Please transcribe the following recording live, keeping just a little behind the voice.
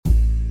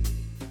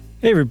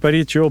Hey everybody,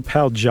 it's your old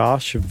pal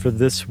Josh, and for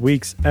this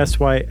week's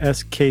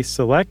SYSK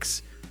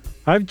Selects,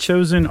 I've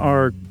chosen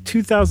our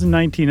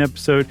 2019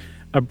 episode,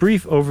 A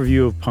Brief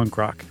Overview of Punk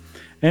Rock.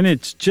 And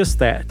it's just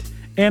that.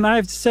 And I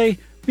have to say,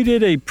 we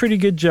did a pretty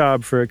good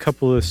job for a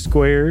couple of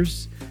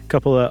squares, a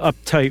couple of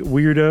uptight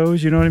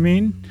weirdos, you know what I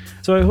mean?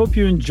 So I hope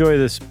you enjoy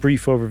this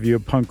brief overview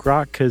of punk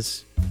rock,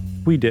 because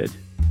we did.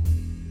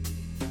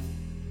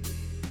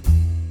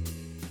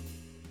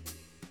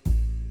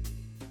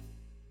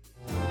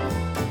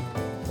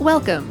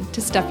 Welcome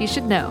to Stuff You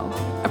Should Know,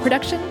 a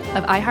production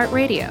of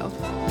iHeartRadio.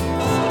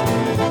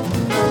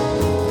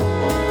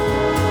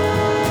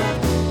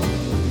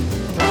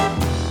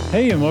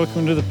 Hey, and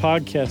welcome to the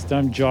podcast.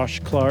 I'm Josh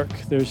Clark.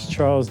 There's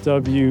Charles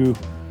W.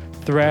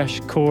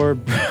 Thrashcore.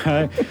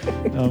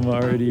 I'm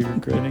already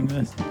regretting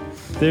this.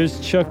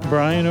 There's Chuck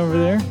Bryan over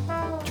there.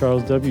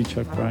 Charles W.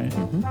 Chuck Bryan.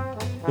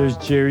 Mm-hmm. There's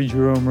Jerry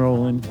Jerome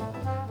Rowland.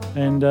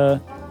 And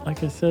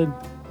like I said,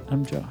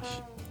 I'm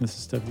Josh. This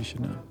is Stuff You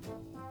Should Know.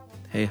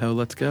 Hey ho,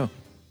 let's go.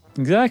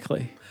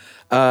 Exactly.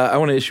 I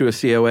want to issue a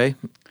COA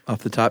off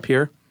the top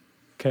here.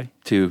 Okay.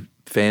 To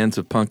fans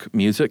of punk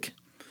music.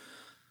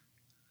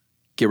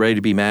 Get ready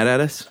to be mad at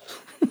us.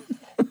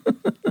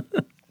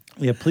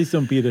 Yeah, please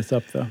don't beat us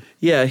up, though.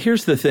 Yeah,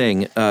 here's the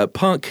thing.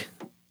 Punk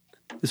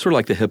is sort of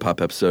like the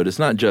hip-hop episode. It's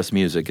not just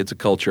music. It's a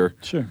culture.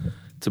 Sure.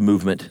 It's a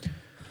movement.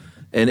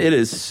 And it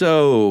is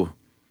so...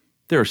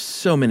 There are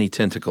so many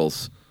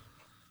tentacles.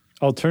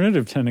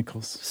 Alternative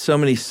tentacles. So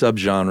many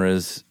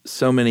subgenres.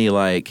 So many,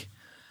 like...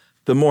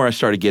 The more I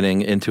started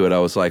getting into it, I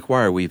was like,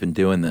 why are we even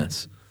doing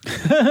this? I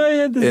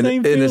had the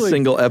same feeling. In a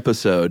single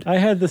episode. I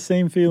had the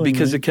same feeling.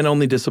 Because it can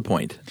only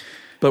disappoint.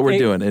 But we're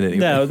doing it anyway.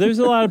 No, there's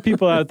a lot of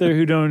people out there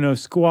who don't know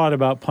squat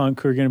about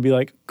punk who are going to be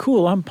like,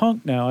 cool, I'm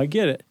punk now. I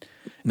get it.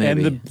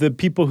 Maybe. And the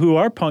people who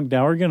are punk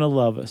now are going to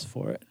love us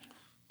for it.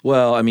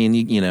 Well, I mean,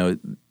 you know,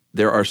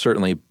 there are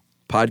certainly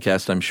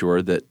podcasts, I'm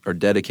sure, that are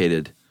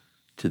dedicated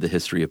to the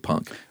history of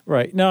punk.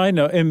 Right. No, I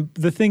know. And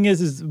the thing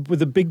is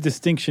with a big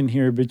distinction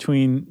here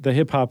between the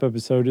hip-hop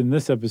episode and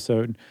this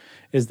episode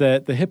is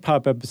that the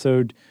hip-hop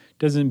episode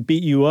doesn't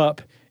beat you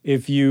up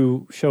if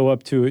you show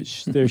up to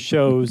their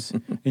shows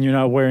and you're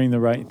not wearing the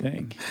right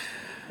thing.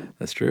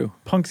 That's true.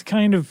 Punk's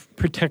kind of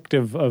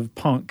protective of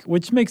punk,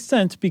 which makes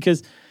sense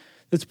because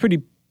it's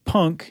pretty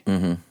punk,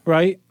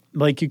 right?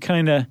 Like you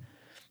can't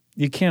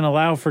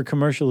allow for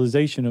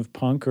commercialization of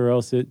punk or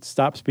else it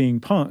stops being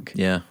punk.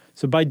 Yeah.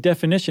 So by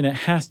definition, it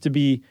has to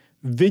be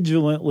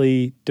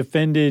vigilantly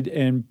defended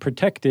and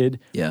protected.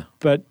 Yeah.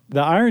 But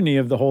the irony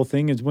of the whole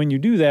thing is when you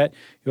do that,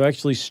 you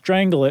actually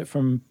strangle it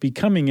from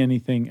becoming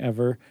anything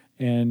ever,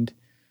 and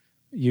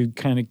you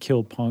kind of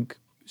kill punk,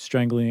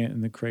 strangling it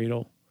in the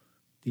cradle.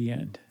 The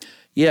end.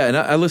 Yeah, and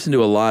I listened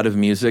to a lot of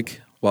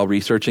music while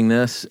researching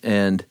this,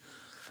 and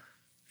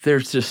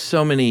there's just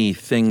so many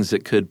things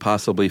that could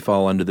possibly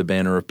fall under the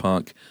banner of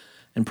punk,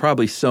 and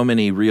probably so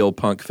many real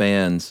punk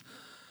fans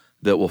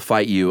that will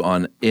fight you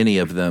on any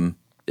of them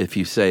if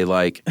you say,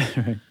 like,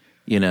 right.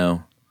 You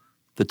know,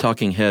 the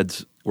Talking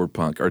Heads were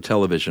punk, or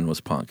Television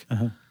was punk.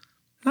 Uh-huh.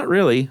 Not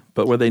really,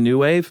 but were they new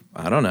wave?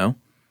 I don't know.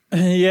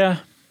 Yeah.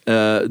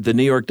 The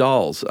New York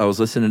Dolls, I was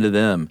listening to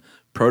them.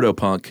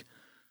 Proto-punk.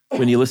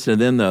 When you listen to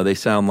them, though, they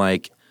sound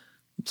like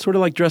sort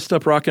of like dressed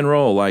up rock and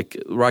roll,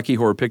 like Rocky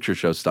Horror Picture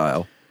Show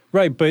style.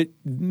 Right, but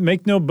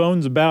make no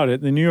bones about it.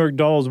 The New York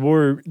Dolls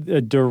were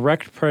a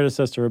direct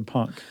predecessor of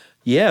punk.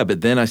 Yeah, but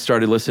then I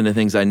started listening to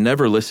things I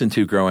never listened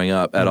to growing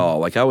up at all.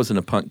 Like I wasn't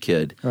a punk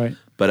kid. Right.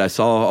 But I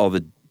saw all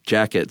the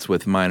jackets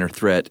with Minor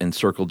Threat and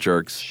Circle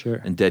Jerks Sure.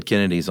 and Dead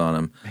Kennedys on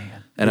them.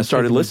 Man, and I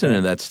started listening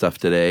to that stuff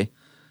today,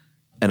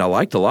 and I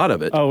liked a lot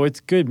of it. Oh, it's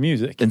good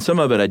music. And some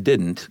of it I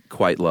didn't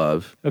quite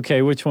love.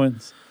 Okay, which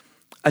ones?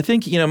 I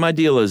think, you know, my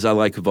deal is I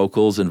like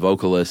vocals and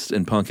vocalists,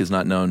 and punk is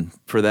not known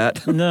for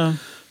that. No.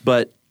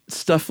 But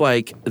stuff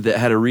like that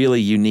had a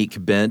really unique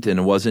bent and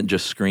it wasn't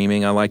just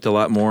screaming, I liked a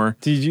lot more.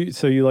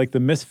 So you like the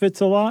Misfits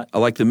a lot? I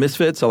like the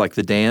Misfits. I like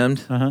the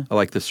Damned. Uh-huh. I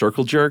like the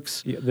Circle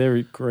Jerks. Yeah,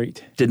 they're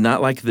great. Did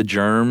not like the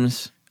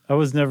Germs. I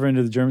was never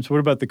into the Germs. What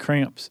about the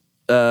Cramps?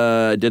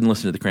 Didn't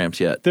listen to the Cramps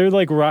yet. They're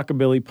like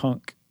rockabilly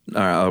punk. All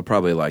right, I'll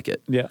probably like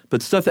it. Yeah.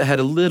 But stuff that had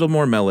a little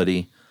more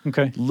melody,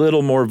 Okay.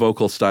 little more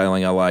vocal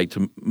styling I liked,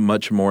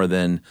 much more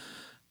than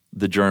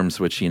the Germs,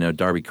 which, you know,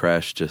 Darby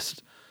Crash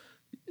just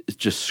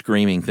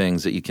screaming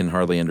things that you can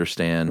hardly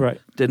understand. Right.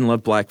 Didn't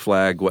love Black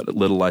Flag, what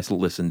little I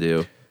listened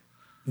to.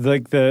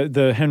 Like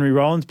the Henry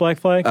Rollins Black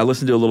Flag? I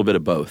listened to a little bit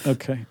of both.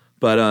 Okay.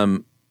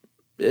 But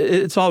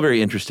it's all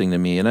very interesting to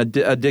me, and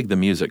I dig the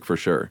music for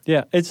sure.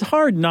 Yeah, it's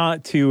hard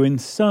not to, in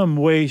some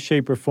way,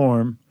 shape, or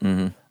form,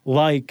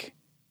 like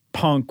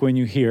punk when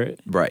you hear it.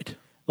 Right.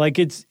 Like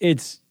it's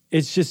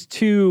just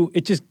too,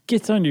 it just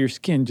gets under your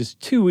skin just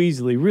too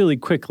easily, really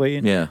quickly.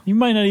 And Yeah. you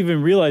might not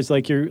even realize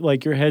like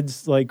your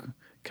head's like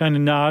kind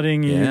of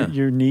nodding, Yeah.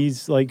 your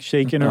knees like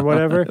shaking or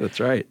whatever. That's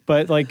right.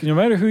 But like no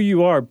matter who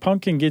you are,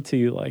 punk can get to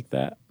you like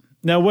that.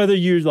 Now, whether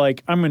you're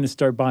like, I'm going to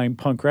start buying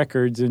punk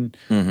records and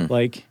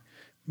like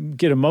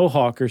get a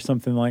mohawk or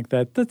something like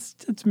that,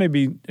 that's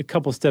maybe a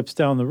couple steps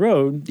down the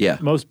road. Yeah.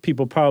 Most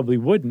people probably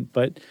wouldn't,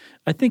 but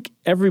I think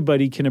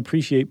everybody can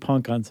appreciate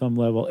punk on some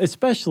level,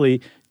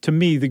 especially, to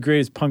me, the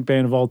greatest punk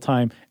band of all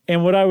time.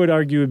 And what I would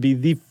argue would be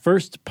the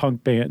first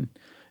punk band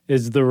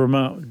is the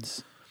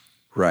Ramones.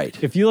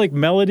 Right. If you like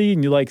melody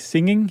and you like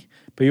singing,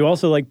 but you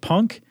also like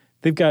punk,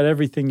 they've got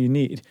everything you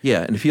need.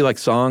 Yeah, and if you like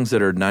songs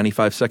that are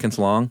 95 seconds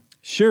long.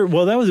 Sure.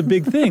 Well, that was a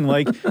big thing.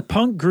 Like,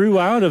 punk grew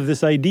out of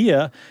this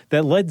idea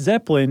that Led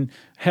Zeppelin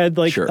had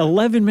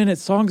 11-minute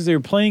songs they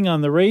were playing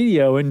on the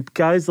radio, and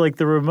guys like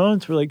the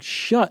Ramones were like,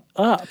 shut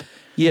up.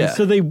 Yeah. And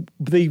so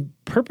they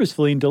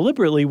purposefully and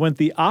deliberately went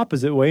the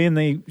opposite way, and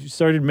they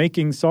started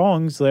making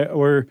songs that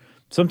were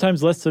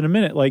sometimes less than a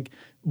minute. Like,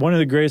 one of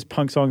the greatest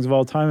punk songs of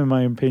all time, in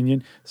my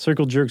opinion,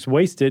 Circle Jerk's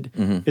Wasted,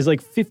 is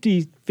like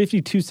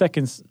 52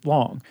 seconds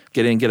long.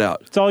 Get in, get out.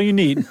 That's all you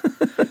need.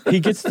 He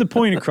gets the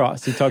point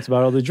across. He talks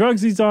about all the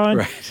drugs he's on.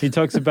 Right. He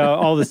talks about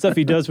all the stuff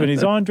he does when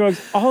he's on drugs,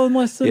 all in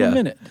less than a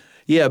minute.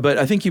 Yeah, but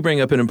I think you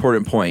bring up an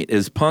important point,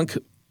 is punk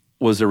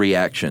was a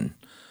reaction.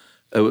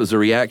 It was a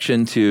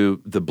reaction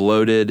to the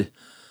bloated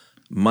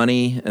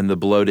money and the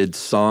bloated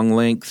song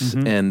lengths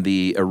and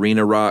the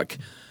arena rock,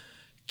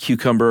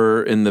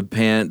 cucumber in the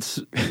pants,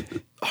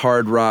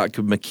 hard rock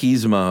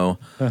machismo,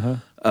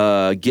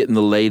 getting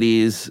the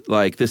ladies.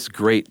 Like this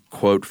great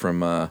quote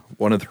from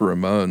one of the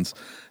Ramones.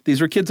 These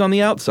were kids on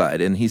the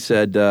outside. And he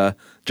said,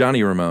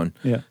 Johnny Ramone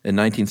in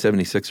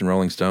 1976 in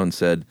Rolling Stone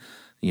said,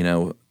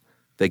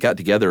 they got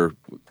together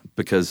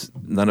because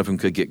none of them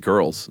could get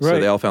girls. Right. So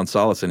they all found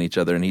solace in each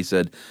other. And he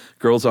said,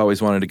 girls always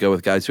wanted to go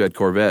with guys who had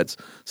Corvettes.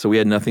 So we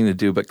had nothing to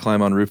do but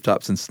climb on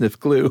rooftops and sniff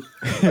glue.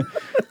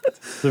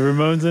 The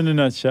Ramones in a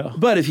nutshell.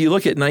 But if you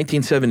look at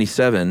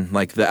 1977,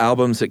 like the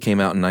albums that came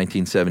out in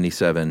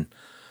 1977,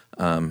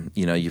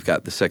 you've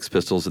got the Sex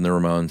Pistols and the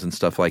Ramones and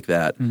stuff like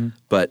that.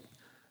 But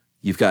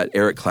you've got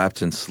Eric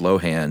Clapton's Slow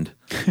Hand,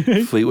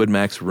 Fleetwood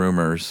Mac's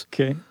Rumors.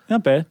 Okay,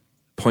 not bad.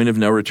 Point of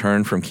No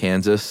Return from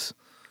Kansas.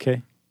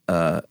 Okay.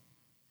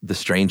 The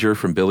Stranger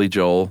from Billy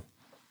Joel.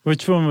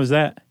 Which one was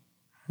that?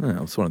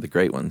 It's one of the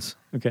great ones.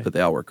 Okay. But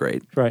they all were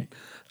great. Right.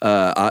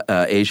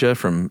 Asia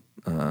from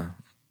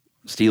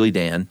Steely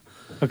Dan.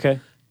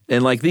 Okay.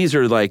 And these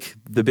are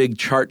the big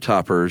chart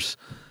toppers.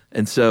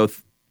 And so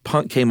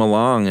punk came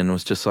along and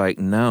was just like,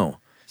 no,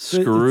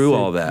 screw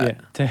all that.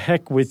 Yeah, to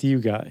heck with you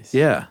guys.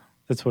 Yeah.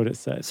 That's what it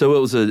says. So it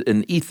was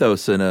an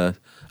ethos and a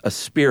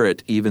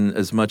spirit even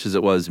as much as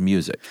it was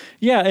music.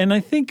 Yeah, and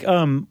I think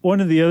one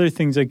of the other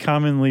things I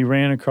commonly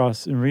ran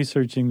across in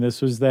researching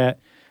this was that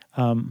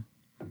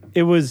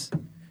it was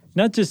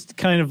not just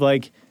kind of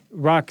like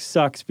rock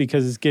sucks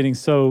because it's getting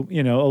so,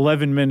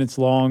 11 minutes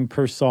long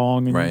per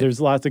song and there's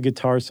lots of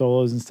guitar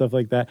solos and stuff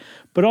like that,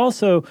 but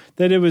also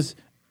that it was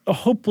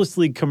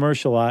hopelessly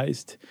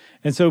commercialized.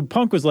 And so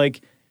punk was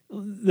like,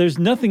 there's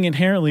nothing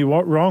inherently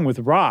wrong with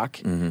rock.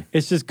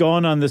 It's just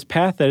gone on this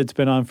path that it's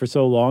been on for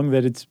so long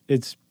that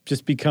it's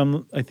just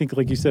become, I think,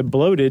 like you said,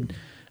 bloated.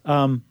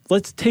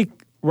 Let's take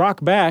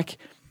rock back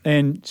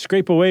and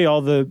scrape away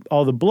all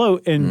the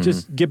bloat and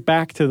just get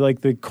back to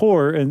the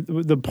core and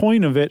the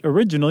point of it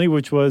originally,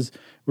 which was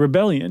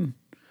rebellion,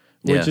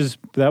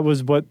 that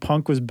was what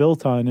punk was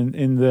built on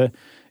in the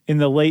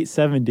late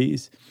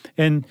 70s.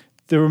 And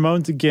the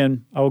Ramones,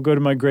 again, I will go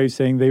to my grave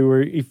saying they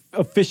were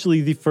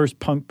officially the first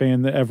punk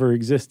band that ever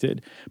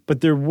existed.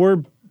 But there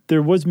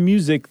was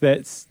music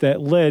that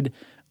led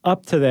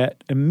up to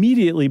that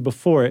immediately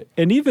before it,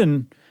 and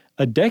even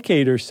a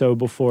decade or so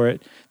before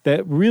it,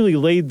 that really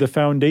laid the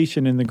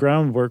foundation and the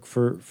groundwork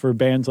for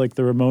bands like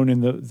the Ramones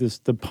and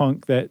the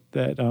punk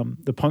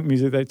the punk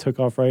music that took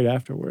off right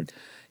afterward.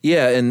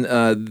 Yeah,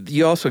 and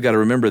you also got to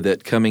remember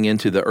that coming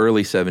into the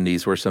early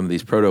 70s, where some of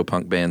these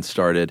proto-punk bands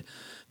started,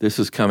 this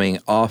was coming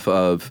off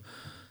of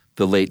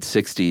the late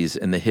 60s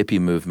and the hippie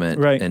movement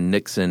and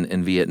Nixon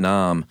and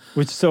Vietnam.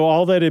 So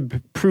all that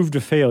had proved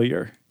a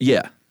failure.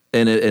 Yeah,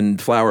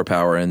 and flower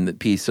power and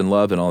peace and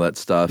love and all that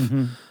stuff.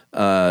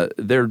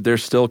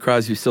 There's still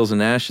Crosby, Stills and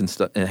Nash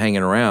and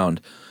hanging around,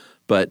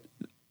 but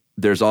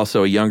there's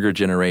also a younger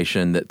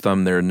generation that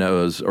thumb their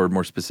nose, or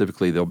more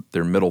specifically,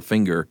 their middle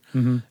finger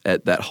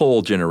at that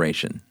whole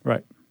generation.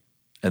 Right.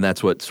 And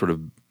that's what sort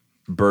of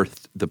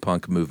birthed the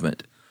punk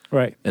movement.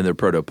 Right. And the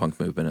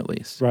proto-punk movement, at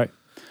least. Right.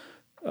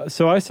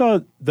 So I saw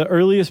the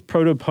earliest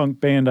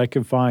proto-punk band I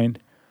could find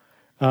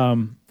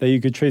that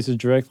you could trace a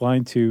direct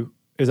line to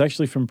is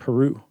actually from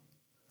Peru.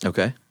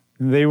 Okay.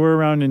 They were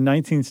around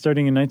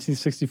starting in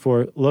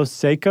 1964. Los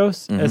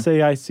Secos,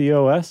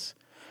 Saicos.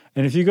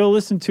 And if you go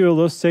listen to a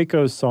Los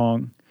Secos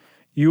song,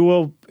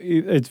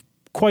 it's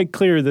quite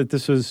clear that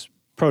this was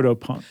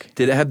proto-punk.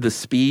 Did it have the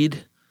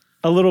speed?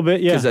 A little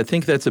bit, yeah. Because I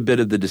think that's a bit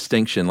of the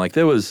distinction.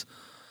 There was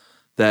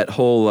that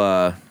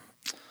whole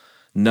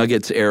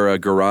Nuggets era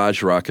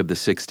garage rock of the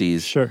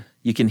 60s. Sure.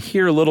 You can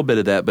hear a little bit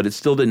of that, but it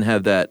still didn't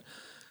have that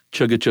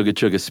chugga chugga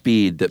chugga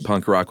speed that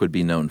punk rock would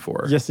be known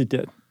for. Yes, it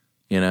did.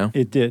 You know?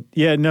 It did.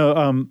 Yeah,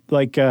 no,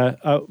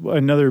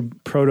 another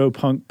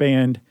proto-punk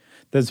band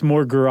that's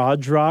more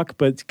garage rock,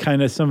 but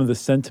kind of some of the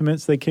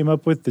sentiments they came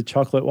up with. The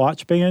Chocolate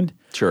Watch Band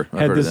Sure, I've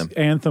had heard of this them.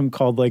 anthem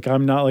called like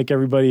 "I'm Not Like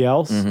Everybody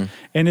Else," Mm-hmm.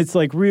 and it's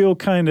like real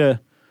kind of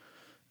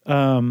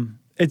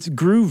it's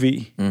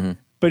groovy. Mm-hmm.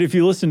 But if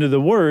you listen to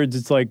the words,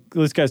 it's like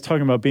this guy's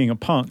talking about being a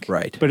punk.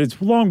 Right. But it's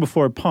long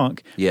before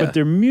punk. Yeah. But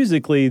they're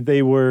musically,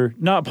 they were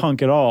not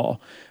punk at all.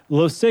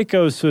 Los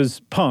Secos was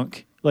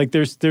punk. Like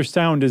their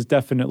sound is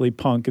definitely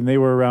punk, and they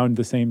were around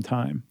the same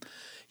time.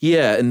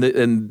 Yeah, and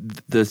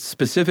the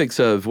specifics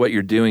of what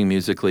you're doing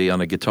musically on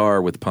a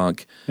guitar with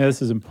punk Yeah,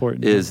 this is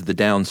important. is the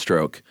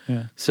downstroke.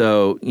 Yeah.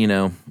 So,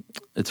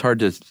 it's hard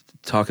to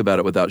talk about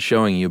it without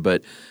showing you,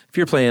 but if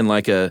you're playing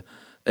like an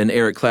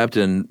Eric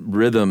Clapton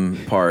rhythm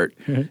part,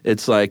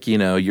 it's like,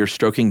 you're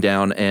stroking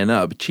down and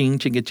up. Ching,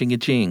 chinga,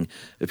 chinga, ching.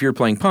 If you're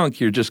playing punk,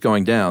 you're just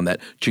going down that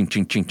ching,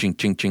 ching, ching, ching,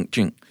 ching, ching,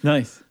 ching.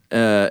 Nice. And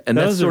That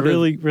that's was a sort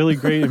really, really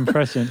great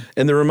impression.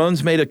 And the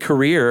Ramones made a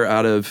career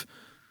out of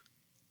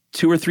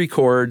 2 or 3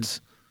 chords,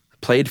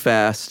 played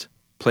fast,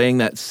 playing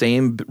that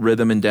same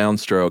rhythm and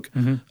downstroke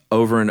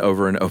over and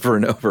over and over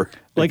and over.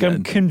 Like, again.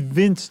 I'm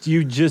convinced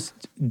you just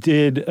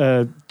did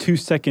a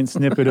 2-second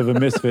snippet of a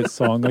Misfits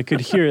song. I could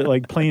hear it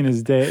like plain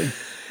as day.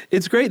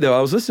 It's great, though.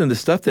 I was listening to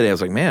stuff today. I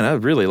was like, man, I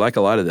really like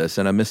a lot of this,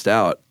 and I missed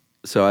out.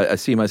 So I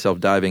see myself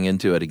diving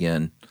into it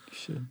again. You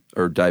should.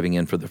 Or diving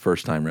in for the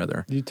first time,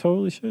 rather. You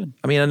totally should.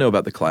 I mean, I know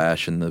about the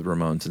Clash and the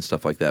Ramones and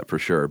stuff like that for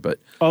sure, but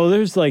Oh,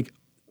 there's like,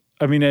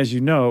 I mean, as you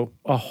know,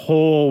 a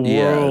whole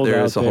world there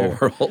out is a there.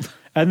 whole world.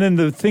 And then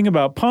the thing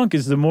about punk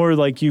is the more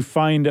like you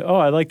find, oh,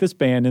 I like this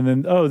band, and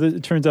then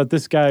it turns out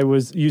this guy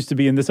used to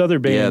be in this other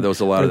band. Yeah, there was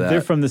a lot of Or that. They're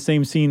from the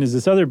same scene as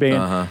this other band.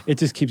 Uh-huh. It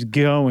just keeps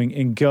going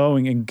and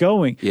going and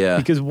going. Yeah.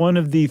 Because one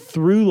of the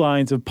through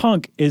lines of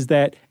punk is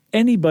that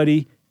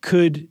anybody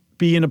could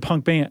be in a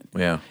punk band.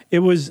 Yeah. It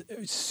was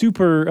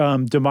super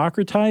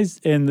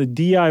democratized, and the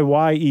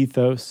DIY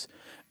ethos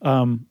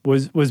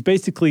was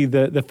basically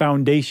the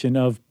foundation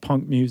of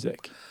punk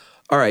music.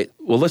 All right.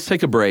 Well, let's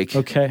take a break.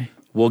 Okay.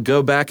 We'll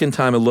go back in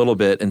time a little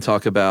bit and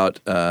talk about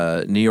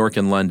New York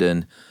and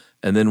London,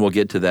 and then we'll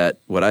get to that,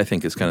 what I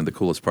think is kind of the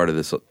coolest part of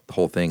this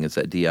whole thing is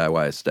that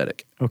DIY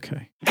aesthetic.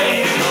 Okay.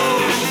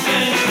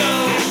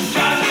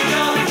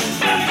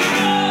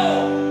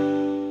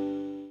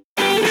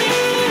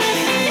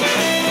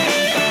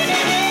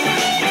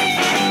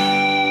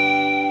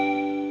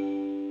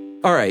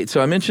 All right, so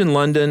I mentioned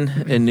London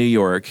and New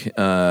York.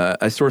 I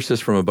sourced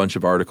this from a bunch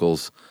of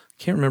articles.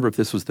 Can't remember if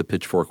this was the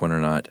Pitchfork one or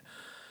not,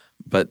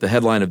 but the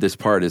headline of this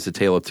part is A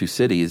Tale of Two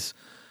Cities,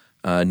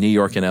 New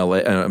York and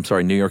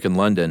New York and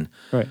London.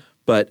 Right.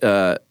 But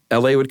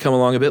L.A. would come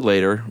along a bit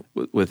later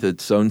with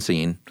its own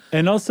scene.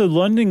 And also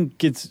London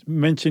gets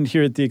mentioned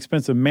here at the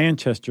expense of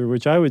Manchester,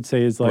 which I would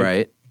say is like,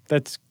 Right.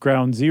 that's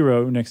ground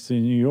zero next to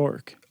New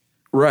York.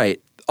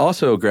 Right.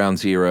 Also ground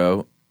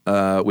zero,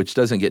 which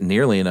doesn't get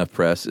nearly enough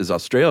press, is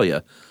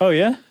Australia. Oh,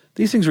 yeah?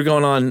 These things are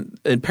going on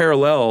in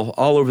parallel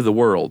all over the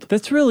world.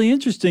 That's really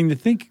interesting to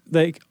think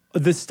like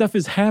this stuff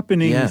is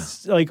happening Yeah.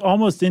 like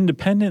almost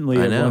independently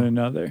I of know. one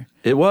another.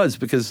 It was,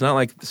 because it's not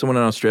like someone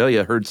in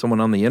Australia heard someone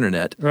on the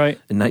internet Right.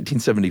 in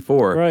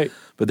 1974. Right.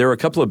 But there were a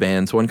couple of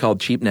bands, one called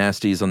Cheap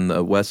Nasties on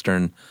the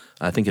Western,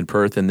 I think in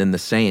Perth, and then the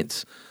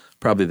Saints,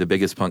 probably the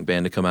biggest punk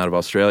band to come out of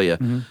Australia.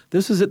 Mm-hmm.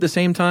 This was at the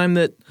same time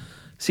that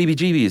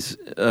CBGB's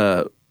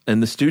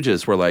and the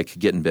Stooges were like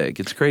getting big.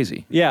 It's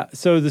crazy. Yeah,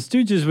 so the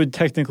Stooges would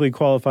technically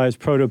qualify as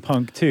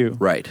proto-punk too.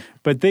 Right.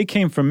 But they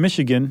came from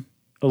Michigan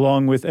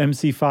along with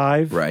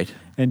MC5 Right.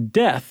 and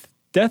Death.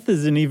 Death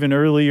is an even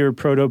earlier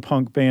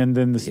proto-punk band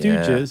than the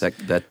Stooges. Yeah,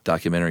 that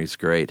documentary is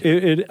great.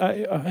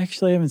 I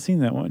actually haven't seen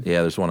that one. Yeah,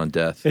 there's one on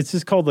Death. It's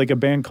just called like a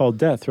band called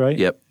Death, right?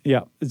 Yep.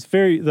 Yeah, it's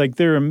very like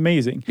they're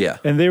amazing. Yeah.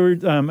 and they were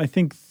I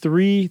think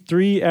three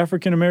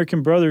African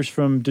American brothers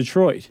from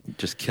Detroit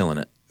Just killing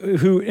it.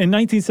 who in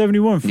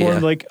 1971 formed Yeah.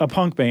 like a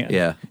punk band.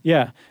 Yeah.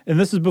 yeah, and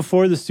this is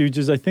before the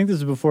Stooges. I think this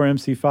is before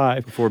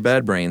MC5. For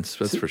Bad Brains,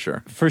 that's for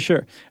sure. For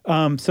sure.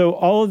 So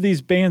all of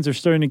these bands are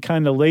starting to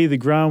kind of lay the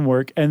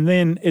groundwork, and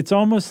then it's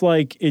almost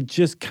like it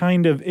just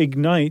kind of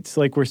ignites,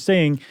 like we're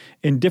saying,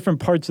 in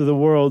different parts of the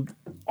world,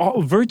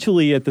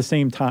 virtually at the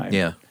same time.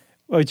 Yeah.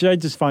 Which I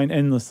just find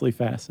endlessly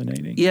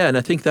fascinating. Yeah, and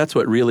I think that's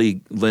what really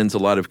lends a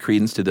lot of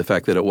credence to the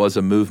fact that it was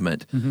a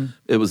movement. Mm-hmm.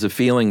 It was a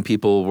feeling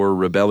people were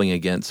rebelling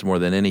against more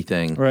than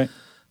anything, Right.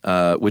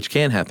 Which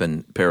can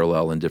happen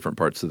parallel in different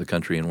parts of the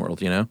country and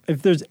world, you know?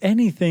 If there's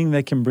anything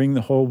that can bring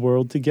the whole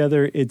world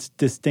together, it's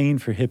disdain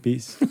for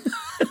hippies.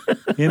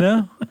 You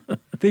know?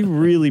 They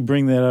really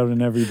bring that out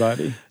in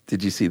everybody.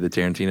 Did you see the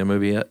Tarantino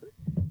movie yet?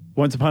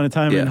 Once Upon a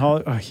Time in Yeah.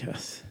 Hollywood. Oh,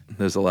 yes.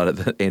 There's a lot of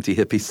the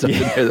anti-hippie stuff in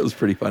there that was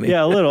pretty funny.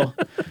 Yeah, a little.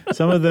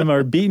 Some of them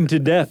are beaten to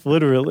death,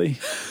 literally.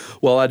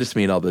 Well, I just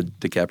mean all the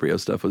DiCaprio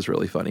stuff was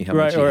really funny. How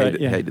much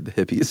he hated the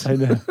hippies. I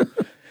know.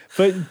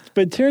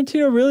 But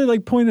Tarantino really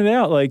like pointed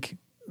out, like,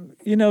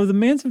 you know, the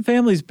Manson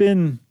family's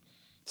been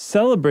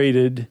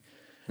celebrated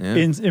Yeah.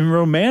 and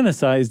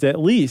romanticized, at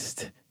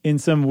least in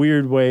some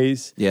weird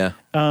ways. Yeah.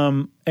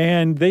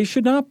 And they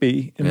should not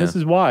be. And this Yeah.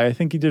 is why. I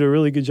think he did a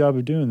really good job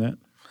of doing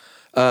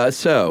that.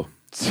 So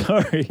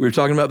Sorry. We were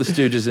talking about the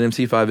Stooges and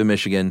MC5 in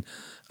Michigan.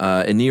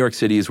 In New York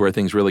City is where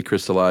things really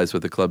crystallized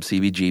with the club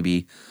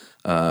CBGB,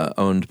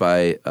 owned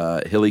by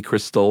Hilly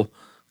Crystal.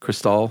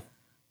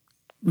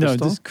 No,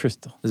 just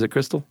Crystal. Is it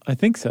Crystal? I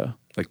think so.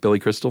 Like Billy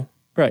Crystal?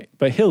 Right,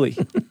 but Hilly.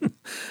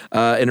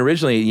 And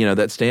originally,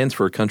 that stands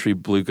for Country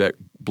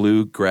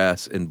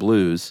Bluegrass and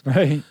Blues.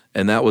 Right.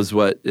 And that was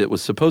what it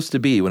was supposed to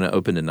be when it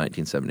opened in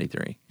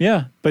 1973.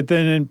 Yeah, but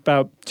then in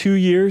about 2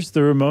 years, the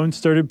Ramones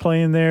started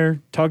playing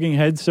there. Talking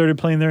Heads started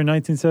playing there in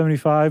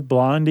 1975.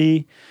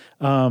 Blondie.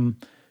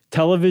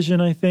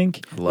 Television, I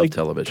think. I love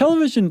Television.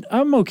 Television,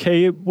 I'm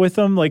okay with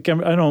them. Like,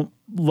 I don't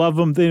love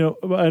them.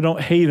 I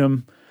don't hate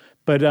them.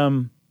 But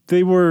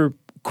they were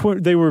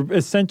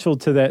essential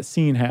to that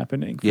scene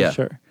happening, for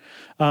sure.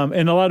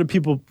 And a lot of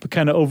people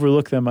kind of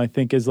overlook them, I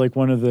think, as like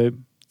one of the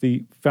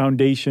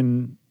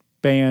foundation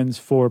bands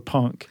for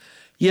punk.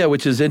 Yeah,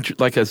 which is,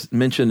 like I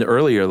mentioned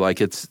earlier,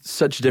 like it's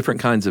such different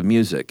kinds of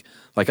music.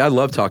 Like I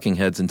love Talking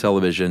Heads and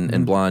Television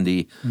and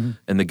Blondie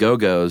and the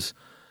Go-Go's,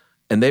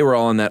 and they were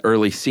all in that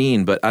early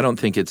scene, but I don't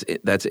think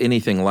that's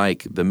anything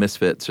like the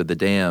Misfits or the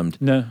Damned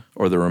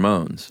or the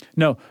Ramones.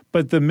 No,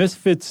 but the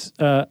Misfits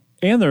and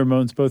the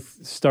Ramones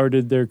both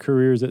started their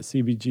careers at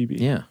CBGB.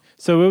 Yeah.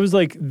 So it was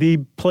like the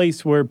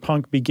place where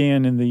punk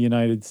began in the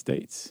United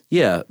States.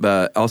 Yeah,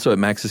 also at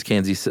Max's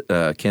Kansas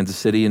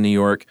City in New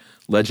York,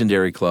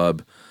 legendary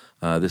club.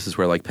 This is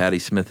where like Patti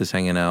Smith is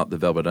hanging out, the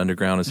Velvet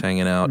Underground is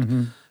hanging out.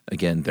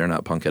 Again, they're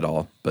not punk at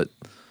all, but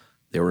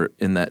they were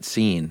in that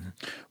scene.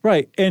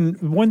 Right. And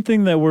one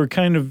thing that we're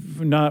kind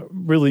of not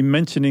really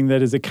mentioning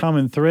that is a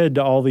common thread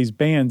to all these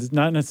bands,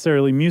 not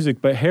necessarily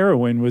music, but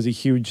heroin was a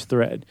huge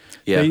thread.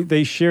 Yeah.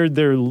 They shared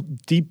their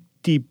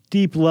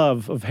deep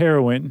love of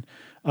heroin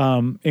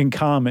in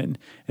common.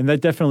 And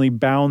that definitely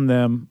bound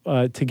them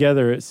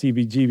together at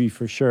CBGB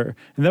for sure.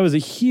 And that was a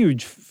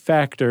huge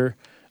factor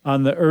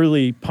on the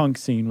early punk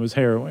scene was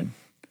heroin.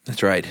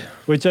 That's right.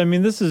 Which, I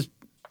mean, this is,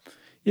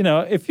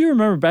 if you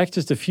remember back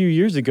just a few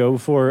years ago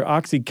before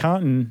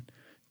OxyContin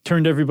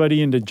turned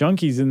everybody into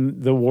junkies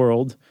in the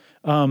world,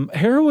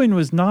 heroin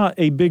was not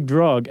a big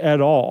drug at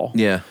all.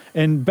 Yeah.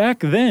 And back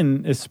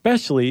then,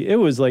 especially, it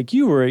was like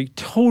you were a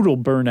total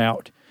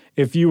burnout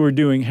if you were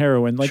doing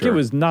heroin. Like it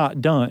was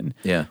not done.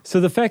 Yeah. So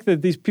the fact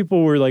that these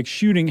people were like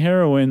shooting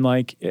heroin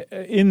like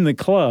in the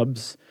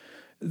clubs,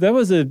 that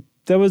was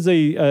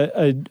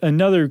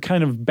another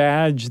kind of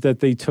badge that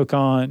they took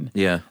on.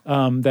 Yeah.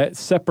 That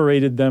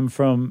separated them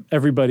from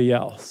everybody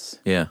else.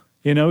 Yeah.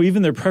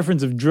 Even their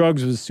preference of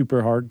drugs was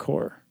super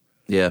hardcore.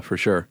 Yeah, for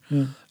sure.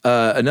 Yeah.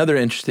 Another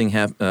interesting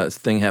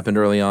thing happened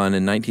early on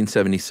in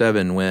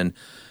 1977 when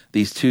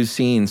these two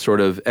scenes sort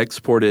of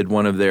exported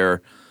one of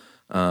their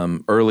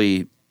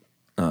early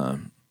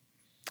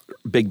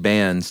big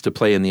bands to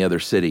play in the other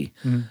city.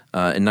 In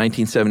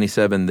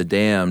 1977, The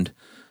Damned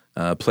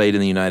played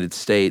in the United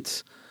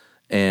States,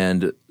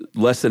 and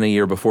less than a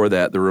year before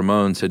that, the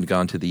Ramones had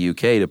gone to the UK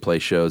to play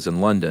shows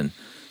in London.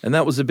 And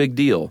that was a big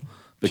deal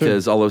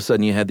because all of a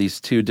sudden you had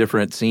these two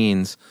different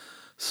scenes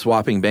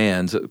swapping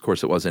bands. Of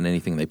course, it wasn't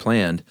anything they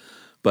planned,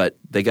 but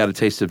they got a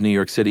taste of New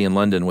York City and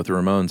London with the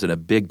Ramones in a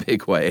big,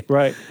 big way.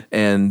 Right.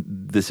 And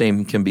the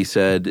same can be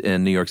said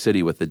in New York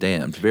City with The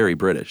Damned. Very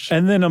British.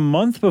 And then a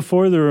month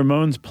before the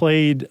Ramones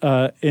played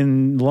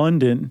in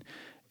London,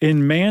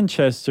 in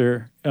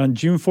Manchester, on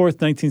June 4th,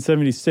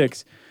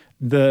 1976,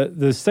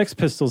 the Sex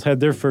Pistols had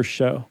their first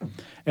show.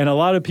 And a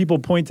lot of people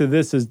point to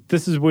this as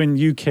this is when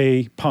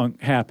UK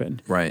punk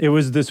happened. Right. It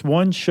was this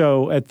one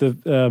show at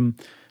the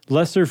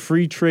Lesser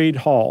Free Trade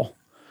Hall,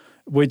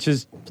 which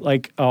is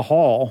like a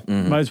hall,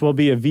 might as well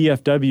be a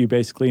VFW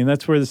basically, and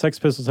that's where the Sex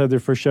Pistols had their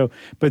first show.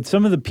 But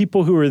some of the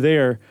people who were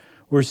there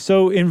were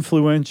so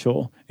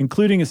influential,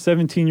 including a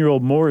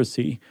 17-year-old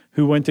Morrissey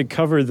who went to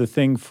cover the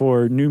thing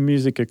for New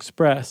Music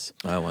Express.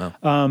 Oh,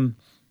 wow.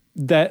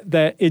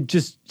 That it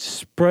just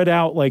spread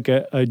out like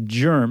a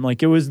germ.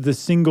 Like it was the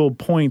single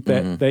point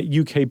that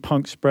UK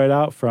punk spread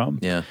out from.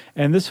 Yeah.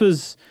 And this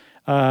was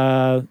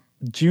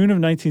June of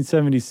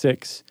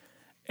 1976.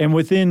 And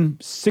within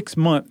 6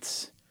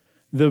 months,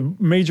 the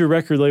major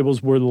record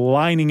labels were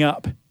lining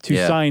up to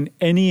sign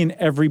any and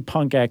every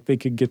punk act they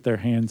could get their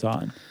hands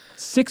on.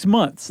 6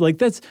 months. Like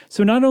that's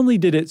so not only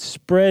did it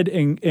spread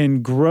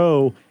and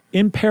grow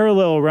in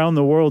parallel around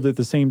the world at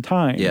the same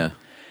time. Yeah.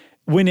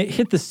 When it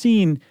hit the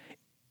scene,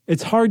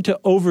 it's hard to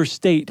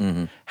overstate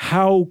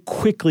how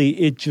quickly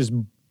it just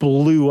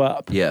blew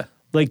up. Yeah.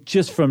 Like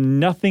just from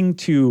nothing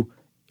to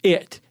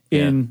it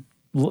in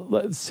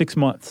 6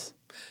 months.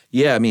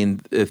 Yeah, I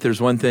mean, if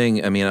there's one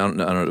thing, I mean, I don't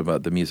know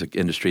about the music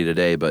industry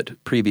today, but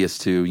previous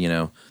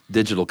to,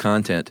 digital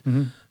content,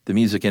 the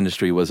music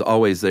industry was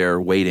always there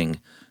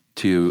waiting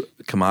to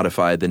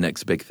commodify the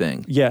next big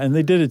thing. Yeah, and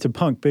they did it to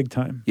punk big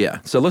time. Yeah.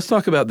 So let's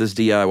talk about this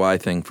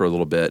DIY thing for a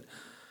little bit.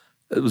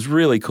 It was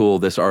really cool,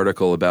 this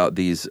article about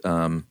these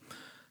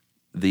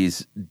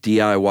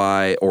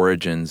DIY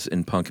origins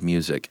in punk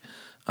music.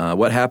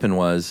 What happened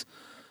was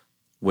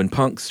when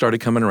punk started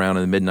coming around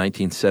in the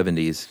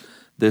mid-1970s,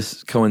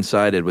 this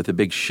coincided with a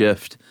big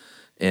shift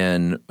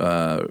and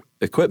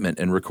equipment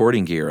and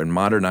recording gear and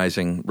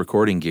modernizing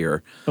recording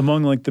gear.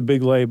 Among like the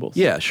big labels.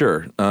 Yeah,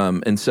 sure.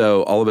 And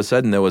so all of a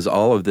sudden there was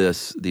all of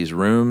these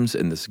rooms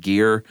and this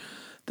gear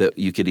that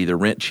you could either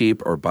rent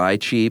cheap or buy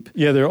cheap.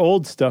 Yeah, they're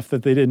old stuff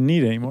that they didn't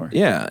need anymore.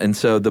 Yeah, and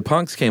so the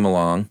punks came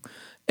along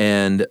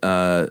and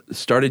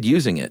started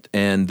using it.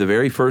 And the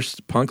very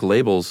first punk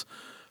labels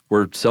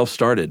were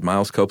self-started.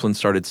 Miles Copeland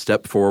started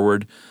Step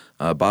Forward.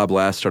 Bob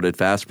Last started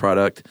Fast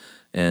Product.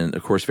 And,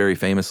 of course, very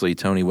famously,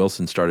 Tony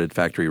Wilson started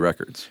Factory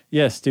Records.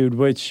 Yes, dude,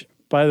 which,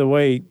 by the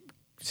way,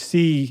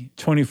 see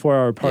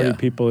 24-Hour Party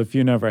People if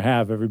you never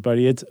have,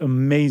 everybody. It's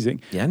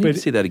amazing. Yeah, I need to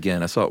see that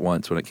again. I saw it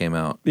once when it came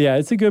out. Yeah,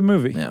 it's a good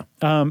movie. Yeah.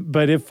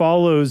 But it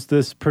follows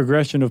this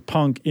progression of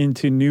punk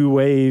into new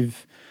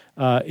wave,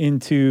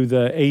 into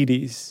the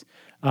 80s.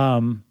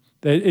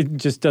 It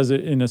just does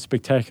it in a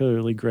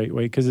spectacularly great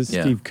way because it's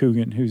Steve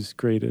Coogan who's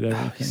great at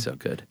everything. Oh, he's so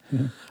good.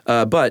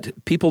 Yeah.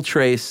 But people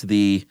trace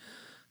the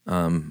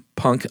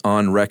punk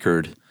on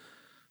record,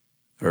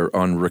 or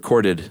on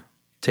recorded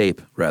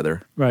tape,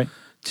 rather, right,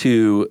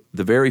 to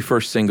the very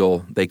first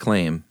single they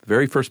claim,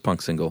 very first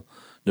punk single,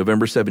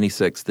 November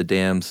 76, The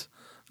Damned's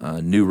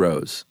New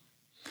Rose.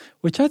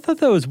 Which I thought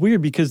that was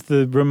weird because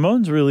the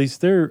Ramones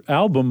released their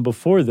album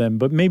before them,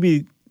 but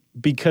maybe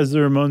because the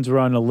Ramones were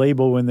on a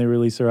label when they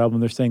released their album,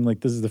 they're saying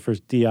like this is the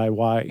first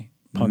DIY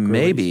punk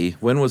Maybe. release.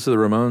 When was the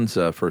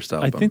Ramones' first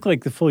album? I think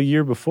like the full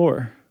year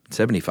before.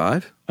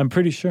 75? I'm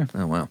pretty sure.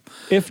 Oh, wow.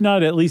 If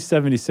not at least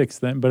 76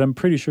 then, but I'm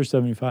pretty sure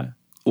 75.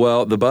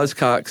 Well, the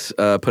Buzzcocks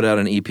put out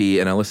an EP,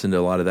 and I listened to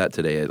a lot of that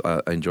today.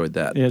 I enjoyed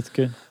that. Yeah, it's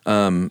good.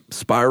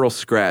 Spiral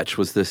Scratch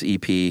was this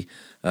EP,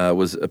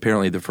 was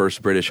apparently the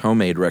first British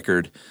homemade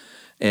record,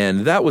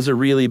 and that was a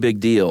really big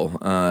deal.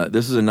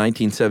 This was in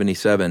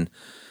 1977.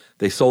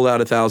 They sold out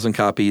 1,000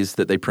 copies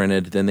that they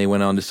printed. Then they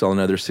went on to sell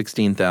another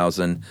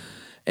 16,000.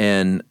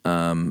 And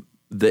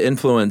the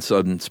influence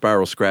on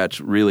Spiral Scratch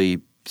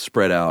really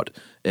spread out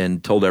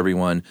and told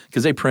everyone,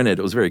 because they printed,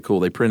 it was very cool,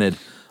 they printed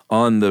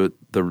on the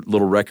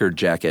little record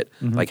jacket,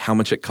 like how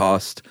much it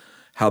cost,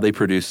 how they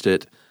produced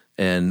it,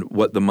 and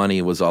what the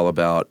money was all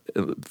about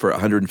for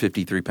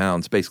 153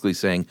 pounds, basically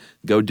saying,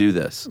 go do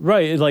this.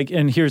 Right, like,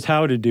 and here's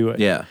how to do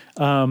it. Yeah.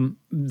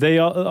 They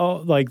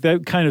all like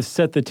that kind of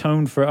set the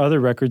tone for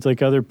other records,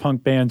 like other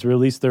punk bands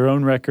released their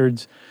own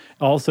records,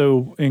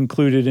 also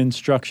included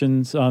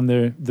instructions on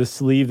the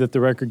sleeve that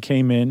the record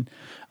came in.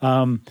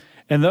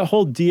 And the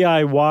whole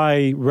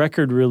DIY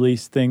record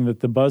release thing that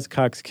the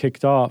Buzzcocks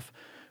kicked off,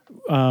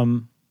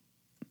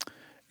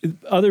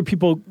 other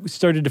people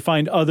started to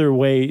find other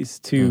ways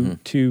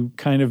to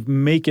kind of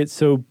make it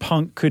so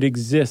punk could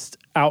exist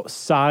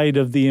outside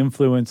of the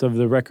influence of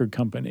the record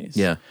companies.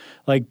 Yeah.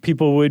 Like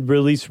people would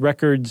release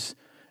records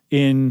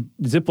in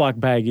Ziploc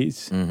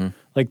baggies.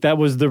 Like that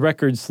was the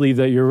record sleeve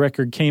that your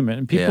record came in.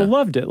 And people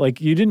loved it. Like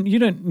you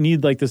didn't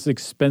need like this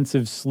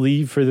expensive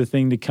sleeve for the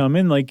thing to come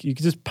in. Like you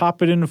could just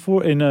pop it in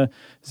a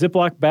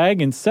Ziploc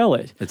bag and sell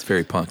it. It's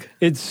very punk.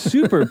 It's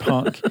super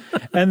punk.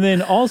 And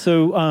then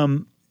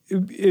also,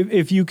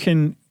 if you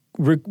can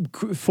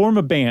form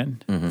a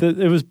band,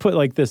 it was put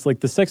like this,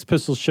 like the Sex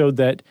Pistols showed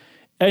that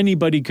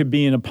anybody could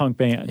be in a punk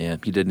band. Yeah,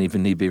 you didn't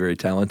even need to be very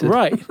talented.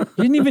 Right. You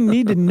didn't even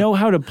need to know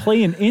how to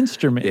play an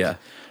instrument. Yeah.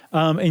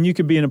 And you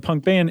could be in a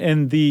punk band.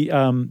 And the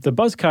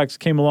Buzzcocks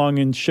came along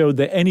and showed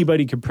that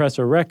anybody could press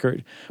a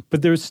record.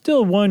 But there was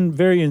still one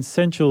very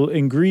essential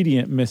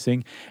ingredient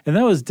missing, and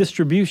that was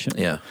distribution.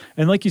 Yeah.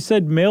 And like you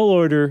said, mail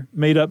order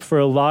made up for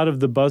a lot of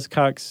the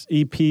Buzzcocks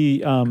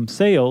EP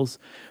sales,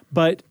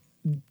 but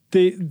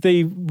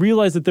they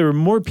realized that there were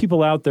more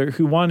people out there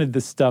who wanted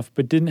this stuff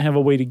but didn't have a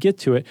way to get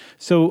to it.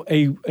 So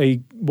a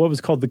what was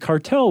called the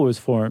Cartel was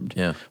formed,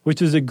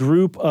 which is a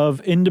group of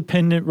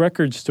independent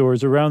record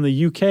stores around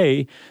the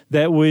UK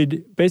that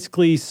would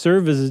basically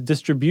serve as a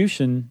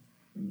distribution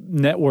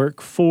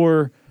network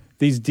for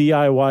these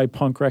DIY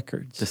punk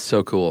records. It's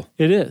so cool.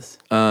 It is.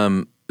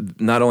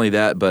 Not only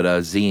that, but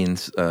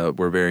zines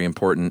were very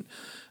important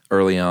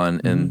early on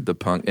in the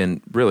punk, and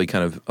really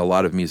kind of a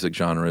lot of music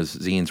genres.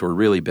 Zines were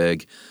really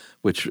big,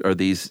 which are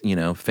these,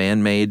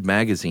 fan-made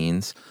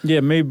magazines. Yeah,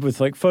 made with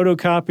like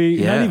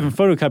photocopy, not even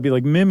photocopy,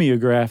 like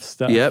mimeograph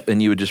stuff. Yep,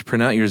 and you would just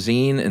print out your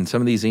zine, and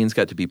some of these zines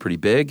got to be pretty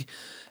big,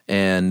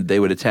 and they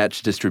would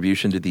attach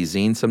distribution to these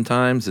zines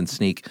sometimes and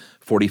sneak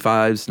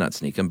 45s, not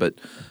sneak them, but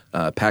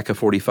pack a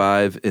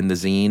 45 in the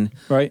zine.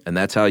 Right. And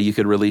that's how you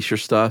could release your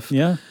stuff.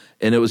 Yeah.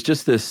 And it was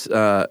just this...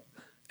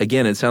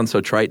 Again, it sounds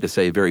so trite to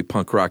say very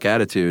punk rock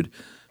attitude,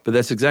 but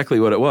that's exactly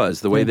what it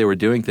was. The way they were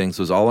doing things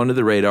was all under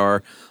the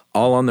radar,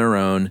 all on their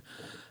own,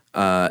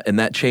 and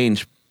that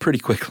changed pretty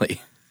quickly.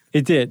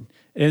 It did.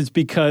 It's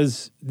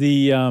because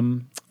the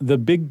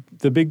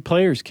big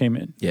players came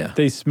in. Yeah.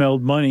 They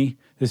smelled money.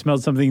 They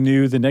smelled something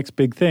new, the next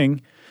big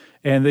thing.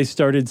 And they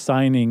started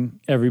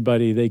signing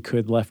everybody they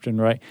could left and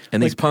right.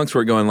 And these punks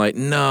were going like,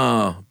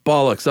 no,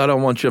 bollocks, I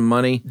don't want your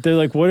money. They're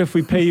like, what if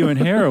we pay you in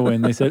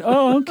heroin? They said,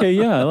 oh, okay,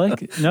 yeah, I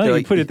like it. Now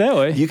you put it that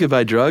way. You could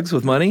buy drugs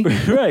with money?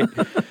 Right.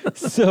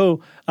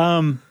 So,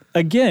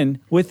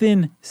 again,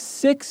 within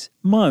 6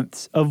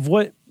 months of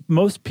what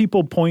most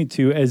people point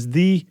to as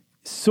the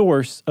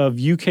source of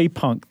UK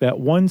punk, that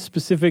one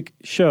specific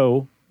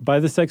show by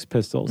the Sex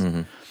Pistols.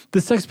 Mm-hmm. The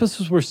Sex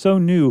Pistols were so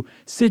new,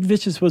 Sid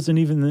Vicious wasn't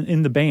even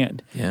in the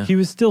band. Yeah. He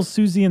was still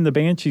Susie and the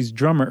Banshees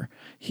drummer.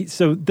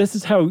 So this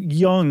is how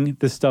young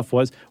this stuff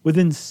was.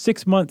 Within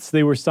 6 months,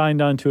 they were signed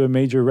onto a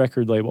major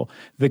record label.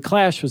 The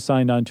Clash was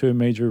signed onto a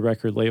major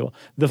record label.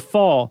 The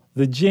Fall,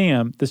 The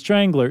Jam, The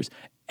Stranglers,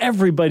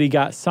 everybody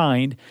got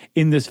signed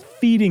in this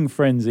feeding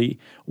frenzy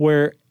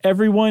where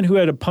everyone who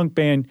had a punk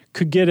band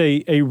could get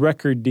a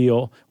record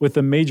deal with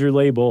a major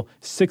label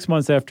 6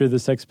 months after the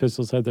Sex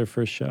Pistols had their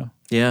first show.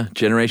 Yeah,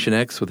 Generation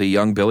X with a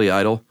young Billy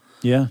Idol.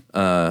 Yeah.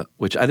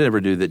 Which I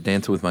never knew that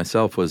Dancing With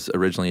Myself was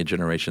originally a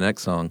Generation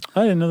X song.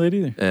 I didn't know that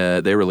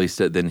either. They released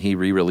it, then he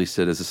re-released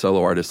it as a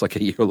solo artist like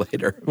a year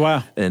later.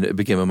 Wow. And it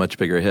became a much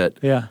bigger hit.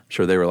 Yeah. I'm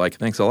sure they were like,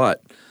 thanks a lot.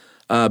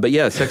 But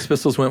yeah, Sex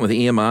Pistols went with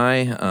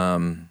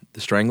EMI,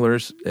 the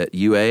Stranglers at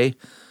UA,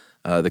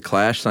 the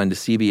Clash signed to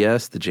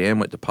CBS, the Jam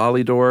went to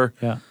Polydor,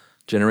 Yeah.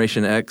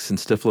 Generation X and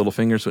Stiff Little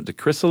Fingers went to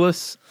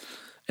Chrysalis,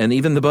 and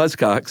even the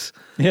Buzzcocks.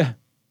 Yeah.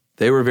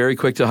 They were very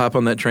quick to hop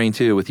on that train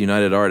too with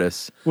United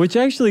Artists. Which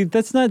actually,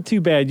 that's not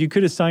too bad. You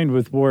could have signed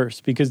with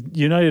worse because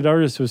United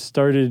Artists was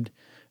started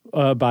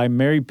by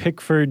Mary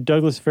Pickford,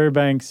 Douglas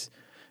Fairbanks,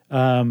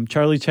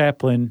 Charlie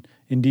Chaplin,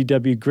 and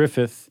D.W.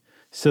 Griffith,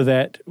 so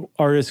that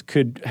artists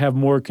could have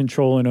more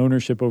control and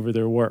ownership over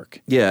their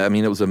work. Yeah, I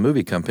mean, it was a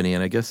movie company,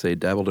 and I guess they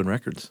dabbled in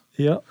records.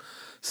 Yeah.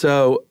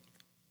 So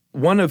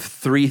one of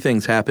three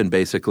things happened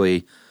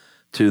basically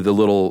to the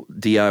little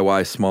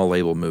DIY small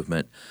label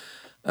movement.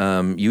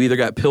 You either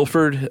got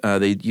pilfered.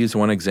 They used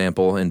one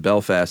example in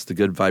Belfast, the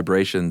Good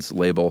Vibrations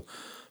label.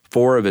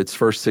 4 of its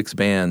first 6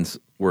 bands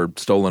were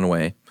stolen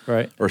away,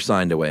 Right. or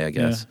signed away, I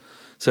guess. Yeah.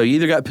 So you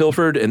either got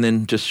pilfered and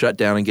then just shut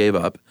down and gave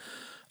up,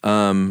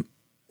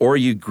 or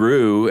you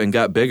grew and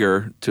got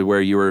bigger to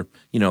where you were,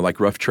 like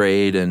Rough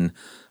Trade and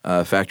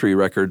Factory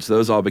Records.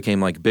 Those all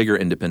became like bigger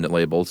independent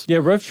labels. Yeah,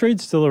 Rough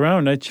Trade's still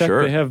around. I checked.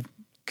 Sure. They have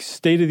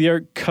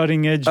state-of-the-art,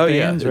 cutting-edge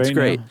bands it's right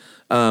great.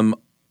 now.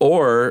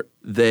 Or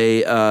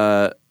they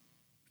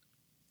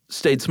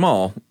stayed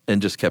small and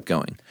just kept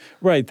going.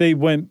 Right. They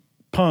went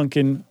punk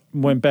and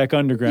went back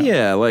underground.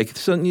 Yeah,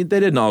 so they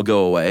didn't all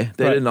go away.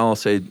 They Right. didn't all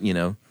say,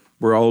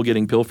 we're all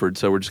getting pilfered,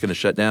 so we're just going to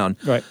shut down.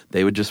 Right.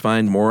 They would just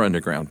find more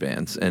underground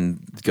bands and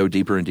go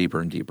deeper and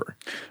deeper and deeper.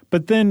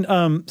 But then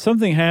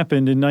something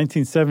happened in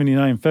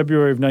 1979,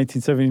 February of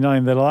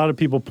 1979, that a lot of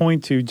people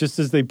point to, just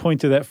as they point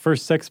to that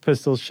first Sex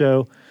Pistols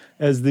show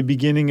as the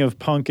beginning of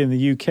punk in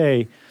the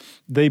UK.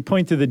 They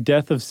point to the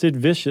death of Sid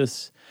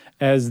Vicious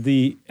as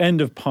the end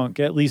of punk,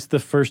 at least the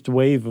first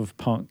wave of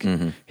punk.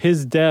 Mm-hmm.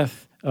 His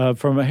death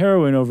from a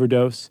heroin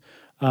overdose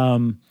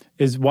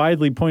is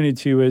widely pointed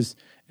to as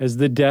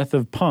the death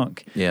of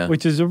punk,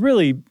 which is a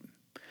really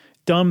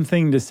dumb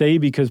thing to say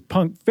because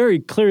punk very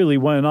clearly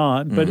went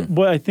on. But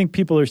what I think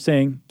people are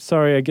saying,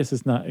 sorry, I guess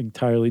it's not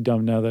entirely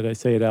dumb now that I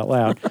say it out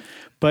loud,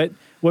 but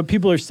what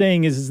people are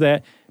saying is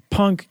that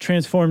punk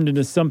transformed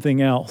into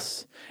something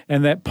else,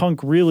 and that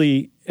punk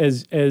really,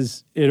 as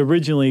it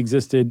originally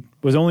existed,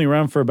 was only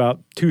around for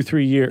about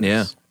 2-3 years.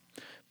 Yeah.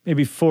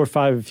 Maybe 4 or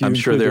 5 if you I'm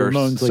sure include there the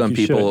are Ramones some like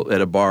you people should.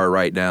 at a bar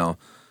right now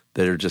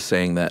that are just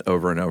saying that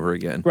over and over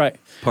again. Right.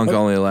 Punk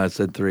only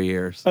lasted 3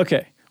 years.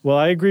 Okay. Well,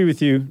 I agree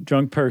with you,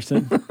 drunk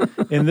person,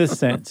 in this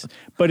sense.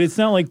 But it's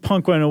not like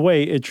punk went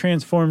away. It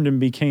transformed and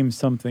became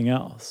something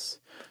else.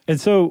 And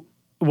so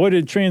what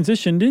it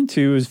transitioned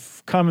into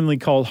is commonly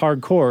called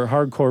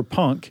hardcore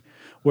punk,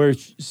 where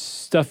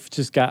stuff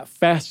just got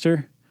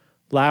faster,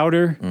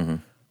 louder, a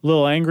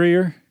little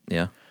angrier.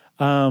 Yeah.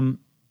 And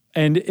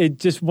it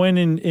just went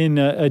in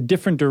a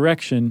different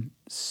direction,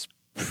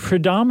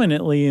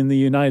 predominantly in the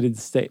United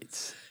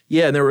States.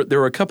 Yeah, and there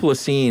were a couple of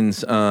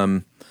scenes.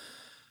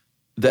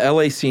 The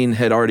LA scene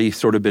had already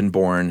sort of been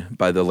born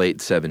by the late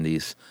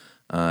 70s.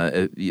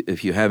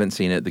 If you haven't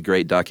seen it, the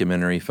great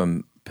documentary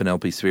from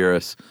Penelope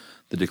Spheris,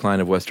 The Decline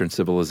of Western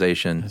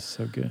Civilization. That's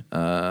so good.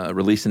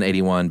 Released in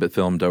 81, but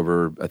filmed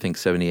over, I think,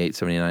 78,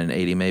 79, and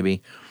 80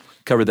 maybe.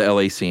 Covered the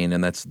LA scene,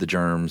 and that's the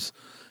Germs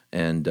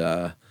and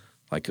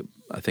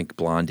I think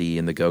Blondie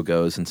and the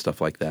Go-Go's and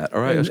stuff like that.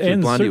 All right,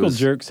 and Blondie Circle was,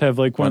 Jerks have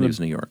like one Blondie of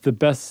New York. the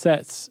best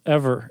sets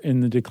ever in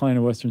The Decline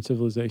of Western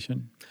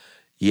Civilization.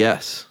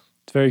 Yes.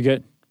 It's very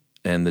good.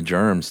 And the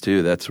Germs,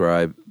 too. That's where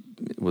I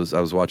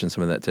was watching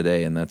some of that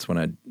today, and that's when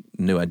I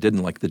knew I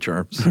didn't like the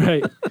Germs.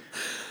 Right.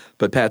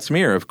 But Pat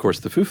Smear, of course,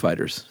 the Foo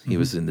Fighters, he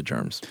was in the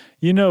Germs.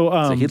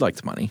 So he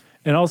liked money.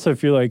 And also,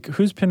 if you're like,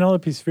 who's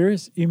Penelope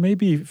Spheris? You may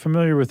be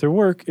familiar with her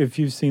work if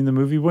you've seen the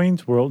movie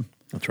Wayne's World.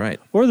 That's right.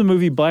 Or the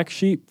movie Black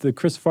Sheep, the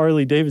Chris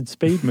Farley, David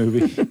Spade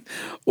movie.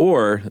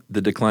 Or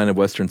The Decline of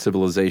Western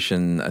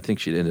Civilization. I think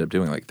she ended up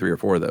doing like 3 or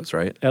 4 of those,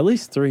 right? At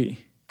least 3.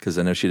 Because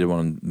I know she did one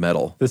on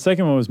Metal. The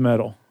second one was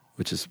Metal.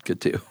 Which is good,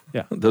 too.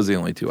 Yeah. Those are the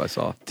only 2 I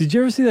saw. Did you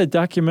ever see that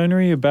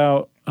documentary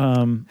about...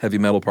 Heavy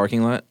Metal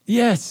Parking Lot?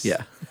 Yes.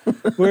 Yeah.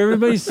 Where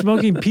everybody's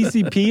smoking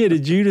PCP at a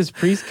Judas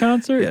Priest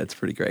concert? Yeah, it's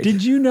pretty great.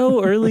 Did you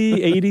know early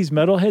 80s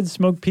metalheads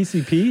smoked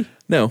PCP?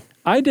 No.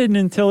 I didn't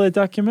until that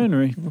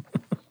documentary.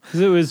 Because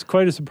it was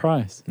quite a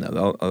surprise.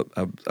 No,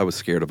 I was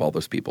scared of all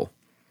those people.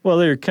 Well,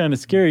 they were kind of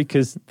scary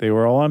because they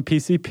were all on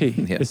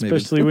PCP, Yeah,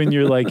 especially when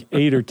you're like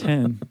 8 or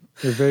 10.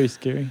 They're very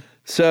scary.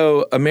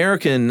 So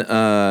American,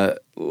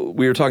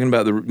 we were talking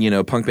about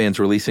the punk bands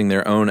releasing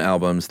their own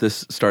albums.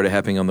 This started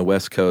happening on the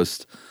West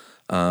Coast.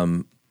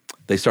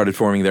 They started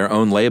forming their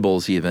own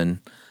labels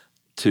even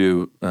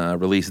to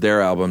release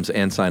their albums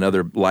and sign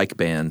other like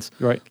bands.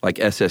 Right. Like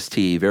SST,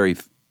 very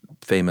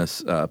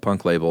famous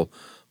punk label,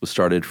 was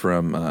started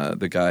from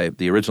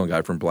the original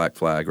guy from Black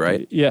Flag,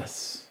 right?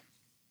 Yes.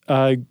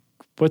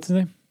 What's his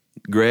name?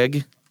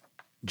 Greg,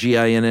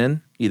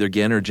 Ginn, either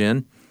Ginn or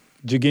Jin.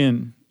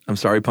 Jigin. I'm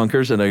sorry,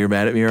 punkers. I know you're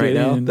mad at me right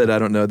now that I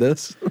don't know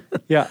this.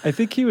 Yeah, I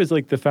think he was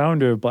like the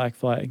founder of Black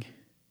Flag.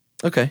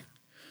 Okay.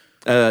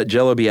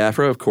 Jello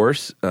Biafra, of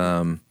course,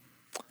 of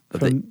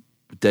the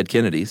Dead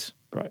Kennedys.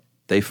 Right.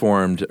 He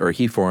formed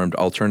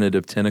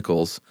Alternative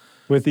Tentacles.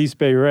 With East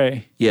Bay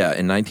Ray. Yeah,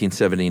 in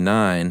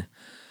 1979.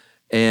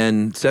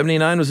 And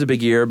 79 was a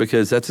big year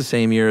because that's the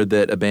same year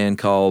that a band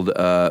called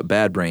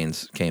Bad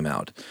Brains came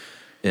out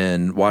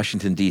in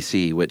Washington,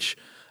 D.C., which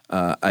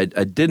I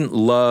didn't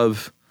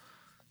love.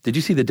 Did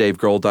you see the Dave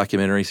Grohl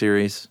documentary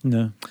series?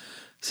 No.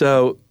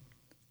 So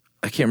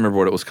I can't remember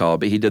what it was called,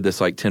 but he did this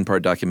like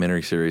 10-part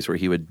documentary series where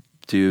he would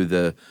do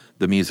the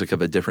music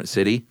of a different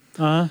city.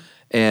 Uh-huh.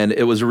 And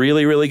it was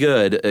really, really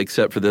good,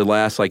 except for the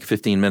last like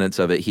 15 minutes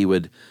of it. He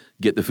would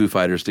get the Foo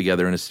Fighters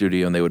together in a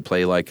studio and they would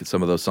play like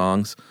some of those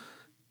songs.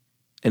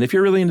 And if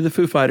you're really into the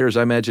Foo Fighters,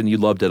 I imagine you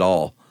loved it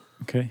all.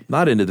 Okay.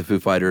 Not into the Foo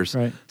Fighters.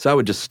 Right. So I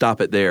would just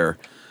stop it there.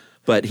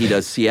 But he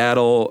does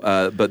Seattle.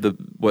 But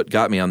what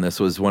got me on this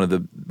was one of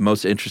the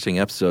most interesting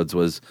episodes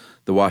was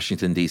the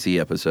Washington, D.C.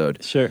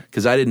 episode. Sure.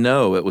 Because I didn't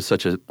know it was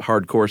such a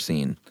hardcore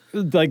scene.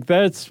 Like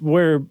that's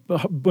where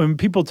when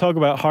people talk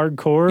about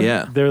hardcore,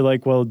 Yeah. they're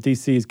like, well,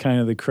 DC is kind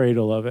of the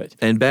cradle of it.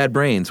 And Bad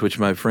Brains, which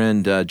my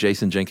friend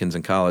Jason Jenkins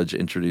in college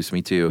introduced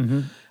me to.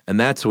 Mm-hmm. And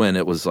that's when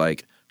it was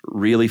like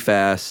really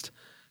fast,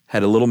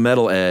 had a little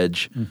metal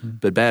edge,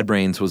 but Bad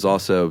Brains was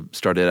also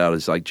started out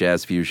as like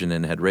jazz fusion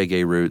and had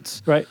reggae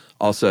roots. Right.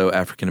 Also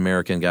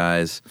African-American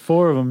guys.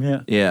 4 of them,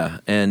 yeah. Yeah.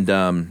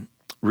 And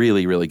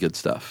really, really good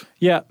stuff.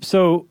 Yeah,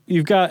 so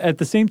you've got at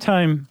the same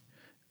time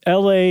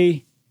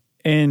LA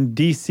and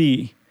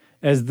DC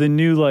as the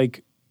new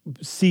like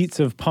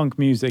seats of punk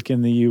music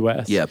in the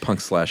US. Yeah,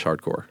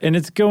 punk/hardcore. And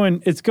it's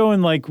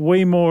going like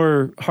way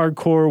more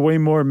hardcore, way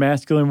more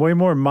masculine, way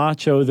more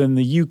macho than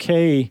the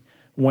UK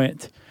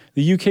went.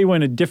 The UK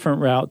went a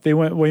different route. They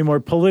went way more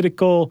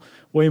political,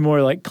 way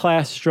more like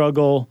class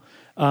struggle.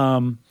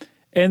 And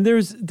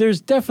there's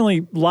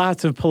definitely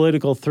lots of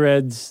political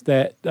threads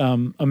that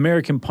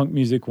American punk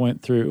music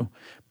went through.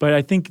 But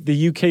I think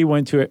the UK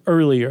went to it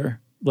earlier.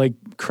 Like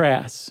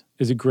Crass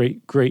is a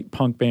great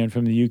punk band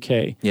from the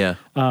UK. Yeah.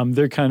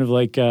 They're kind of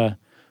like, they're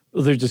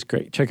just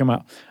great. Check them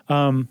out.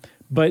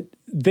 But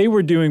they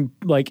were doing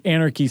like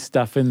anarchy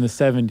stuff in the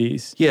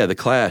 70s. Yeah, The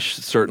Clash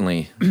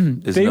certainly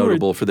is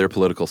notable for their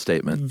political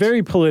statement.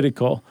 Very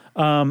political.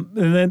 And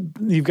then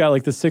you've got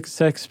like the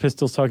Sex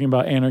Pistols talking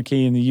about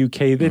anarchy in the UK.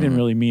 They didn't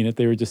really mean it.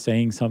 They were just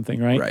saying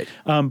something, right? Right.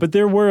 But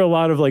there were a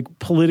lot of like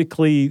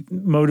politically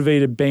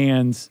motivated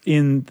bands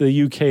in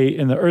the UK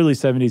in the early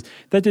 70s.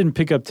 That didn't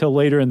pick up till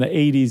later in the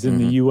 80s in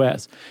the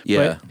US.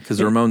 Yeah, because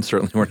the Ramones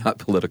certainly were not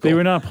political. They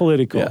were not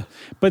political. Yeah.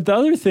 But the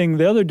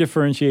other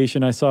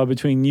differentiation I saw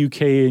between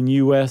UK and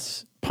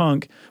US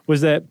punk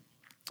was that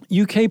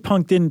UK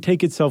punk didn't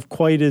take itself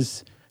quite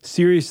as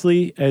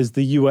seriously as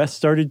the US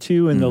started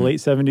to in the late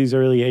 70s,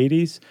 early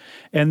 80s.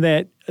 And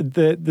that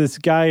this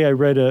guy, I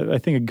read I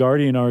think a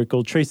Guardian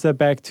article, traced that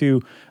back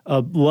to a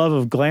love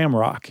of glam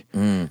rock.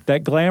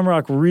 That glam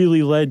rock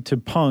really led to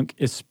punk,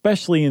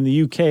 especially in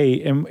the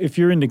UK. And if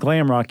you're into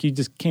glam rock, you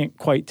just can't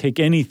quite take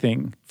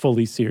anything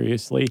fully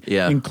seriously,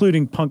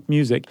 including punk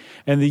music.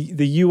 And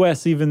the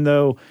US, even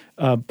though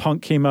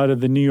punk came out of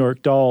the New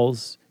York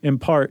Dolls in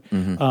part,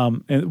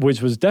 and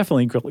which was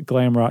definitely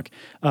glam rock,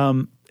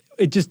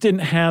 it just didn't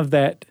have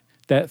that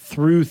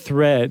through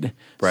thread.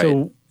 Right.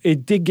 So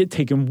it did get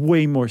taken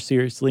way more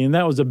seriously, and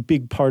that was a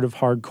big part of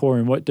hardcore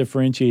and what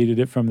differentiated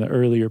it from the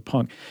earlier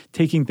punk.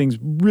 Taking things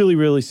really,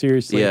 really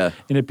seriously, and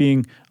it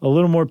being a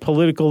little more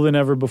political than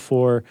ever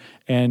before,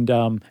 and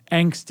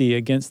angsty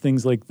against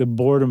things like the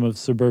boredom of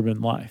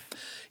suburban life.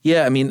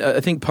 Yeah, I mean, I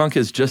think punk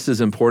is just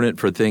as important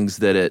for things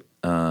that it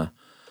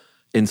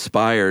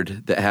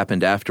inspired that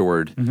happened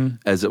afterward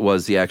as it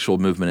was the actual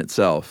movement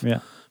itself. Yeah.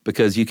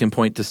 Because you can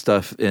point to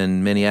stuff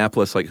in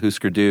Minneapolis like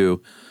Husker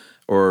Du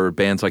or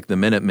bands like the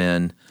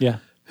Minutemen,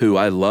 who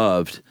I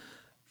loved,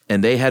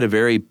 and they had a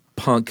very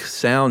punk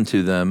sound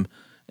to them,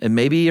 and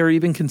maybe are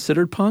even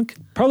considered punk?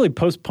 Probably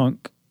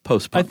post-punk.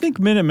 Post-punk. I think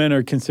Minutemen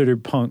are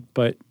considered punk,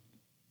 but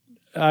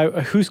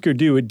Husker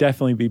Du would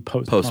definitely be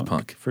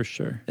post-punk. For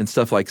sure. And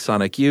stuff like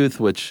Sonic Youth,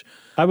 which...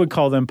 I would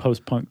call them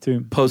post-punk,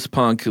 too.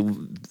 Post-punk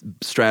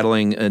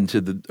straddling into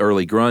the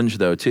early grunge,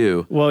 though,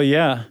 too. Well,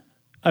 yeah.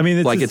 I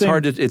mean, it's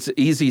hard to, it's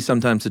easy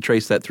sometimes to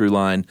trace that through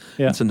line,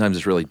 Yeah. and sometimes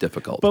it's really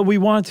difficult. But we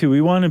want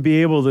to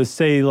be able to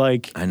say,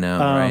 like, I know,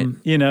 right?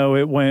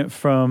 It went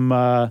from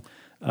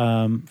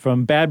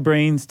Bad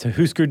Brains to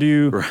Husker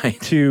Du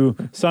Right. to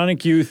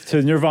Sonic Youth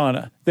to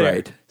Nirvana. There.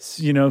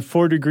 Right.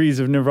 4 degrees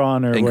of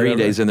Nirvana or and Green whatever.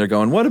 Day's in there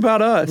going, what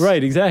about us?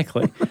 Right,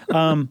 exactly.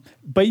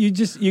 But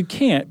you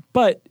can't.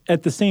 But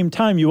at the same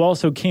time, you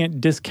also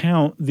can't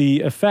discount the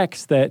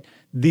effects that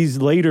these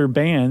later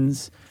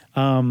bands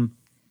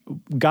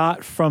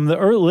got from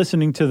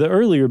listening to the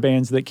earlier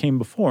bands that came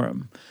before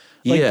them.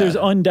 Like, Yeah. there's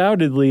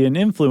undoubtedly an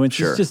influence.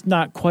 Sure. It's just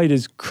not quite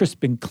as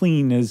crisp and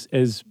clean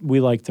as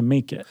we like to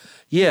make it.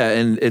 Yeah,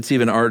 and it's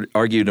even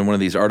argued in one of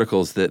these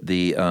articles that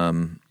the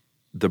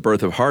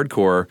birth of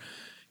hardcore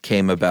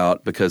came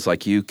about because,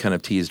 like you kind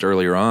of teased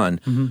earlier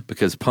on,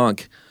 because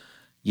punk,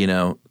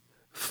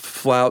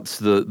 flouts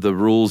the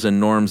rules and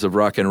norms of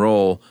rock and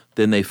roll,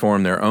 then they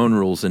form their own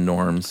rules and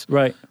norms.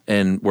 Right.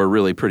 And were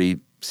really pretty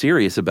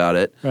serious about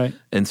it. Right.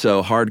 And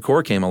so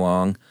hardcore came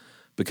along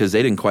because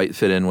they didn't quite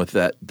fit in with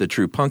the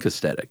true punk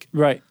aesthetic.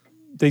 Right.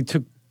 They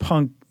took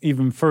punk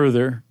even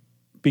further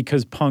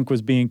because punk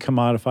was being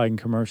commodified and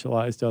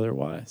commercialized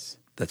otherwise.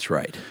 That's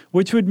right.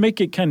 Which would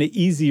make it kind of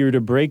easier to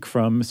break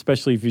from,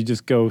 especially if you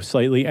just go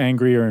slightly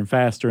angrier and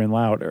faster and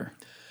louder.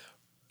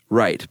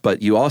 Right.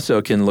 But you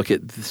also can look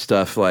at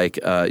stuff like,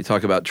 you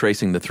talk about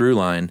tracing the through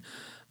line.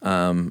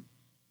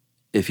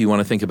 If you want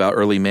to think about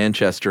early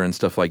Manchester and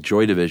stuff like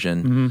Joy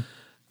Division,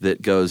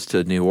 that goes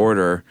to New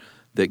Order,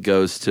 that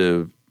goes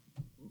to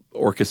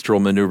orchestral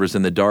maneuvers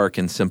in the dark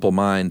and Simple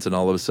Minds, and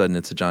all of a sudden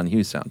it's a John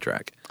Hughes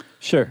soundtrack.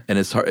 Sure. And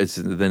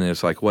then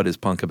it's like, what is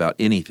punk about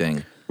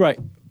anything? Right.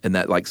 And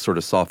that like sort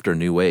of softer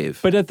new wave.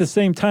 But at the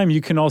same time,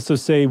 you can also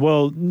say,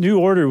 well, New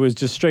Order was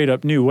just straight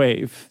up new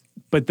wave.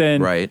 But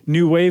then Right.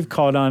 new wave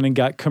caught on and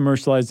got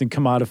commercialized and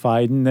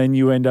commodified, and then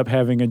you end up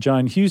having a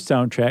John Hughes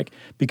soundtrack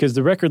because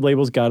the record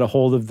labels got a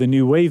hold of the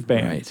new wave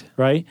band,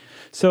 right?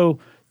 So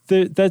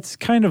that's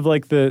kind of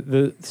like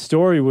the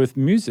story with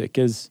music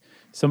is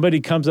somebody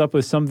comes up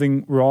with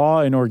something raw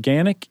and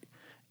organic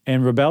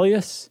and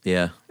rebellious.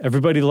 Yeah.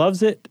 Everybody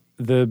loves it.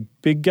 The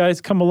big guys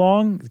come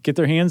along, get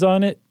their hands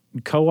on it,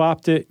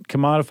 co-opt it,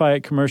 commodify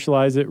it,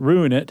 commercialize it,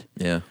 ruin it.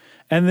 Yeah.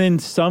 And then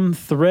some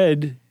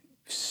thread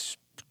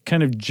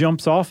kind of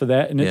jumps off of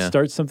that and it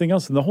starts something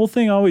else. And the whole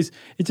thing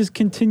it just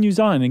continues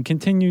on and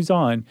continues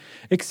on,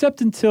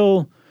 except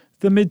until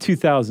the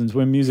mid-2000s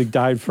when music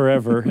died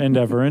forever and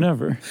ever and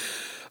ever.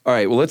 All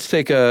right, well, let's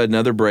take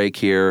another break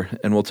here,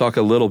 and we'll talk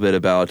a little bit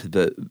about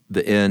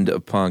the end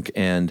of punk.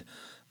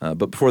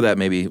 But before that,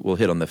 maybe we'll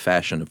hit on the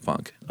fashion of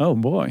punk. Oh,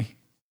 boy.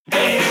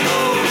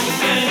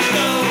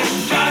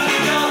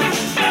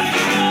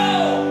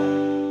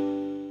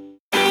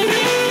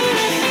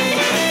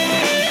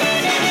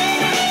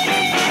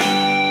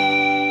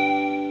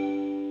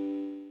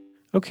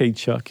 Okay,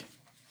 Chuck.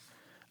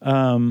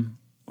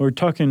 We're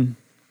talking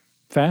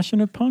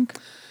fashion of punk?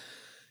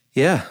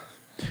 Yeah.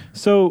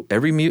 So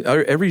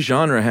every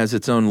genre has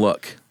its own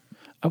look.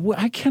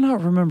 I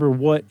cannot remember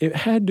what it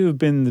had to have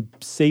been. The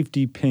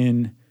safety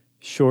pin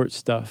short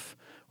stuff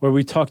where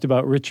we talked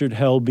about Richard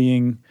Hell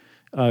being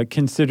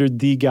considered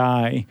the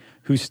guy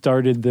who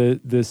started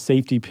the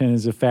safety pin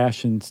as a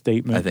fashion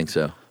statement. I think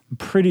so. I'm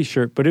pretty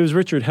sure, but it was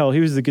Richard Hell. He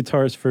was the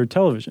guitarist for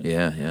television.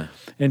 Yeah, yeah.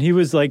 And he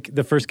was like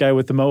the first guy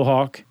with the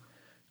mohawk,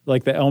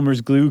 like the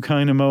Elmer's glue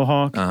kind of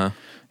mohawk. Uh-huh.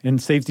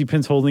 And safety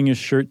pins holding his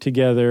shirt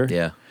together.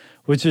 Yeah.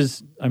 Which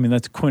is,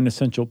 that's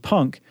quintessential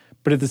punk.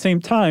 But at the same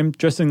time,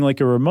 dressing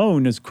like a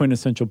Ramone is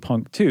quintessential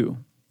punk too.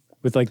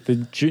 With like the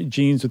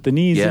jeans with the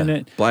knees in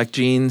it. Black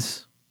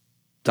jeans,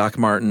 Doc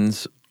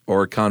Martens,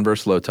 or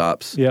Converse low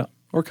tops. Yeah.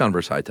 Or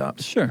Converse high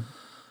tops. Sure.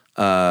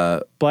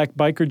 Black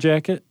biker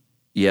jacket.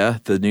 Yeah,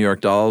 the New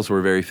York Dolls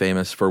were very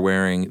famous for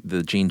wearing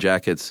the jean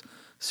jackets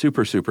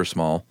super, super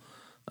small.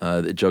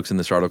 It jokes in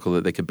this article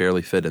that they could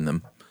barely fit in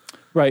them.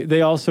 Right.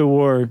 They also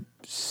wore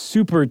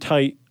super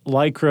tight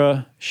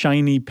Lycra,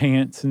 shiny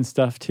pants and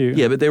stuff too.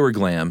 Yeah, but they were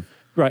glam.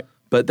 Right.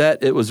 But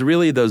it was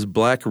really those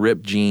black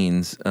ripped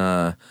jeans.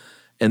 And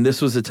this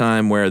was a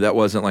time where that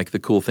wasn't like the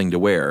cool thing to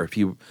wear. If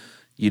you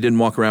didn't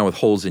walk around with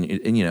holes and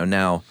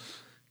now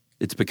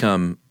it's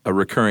become a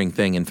recurring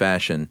thing in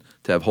fashion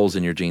to have holes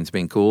in your jeans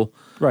being cool.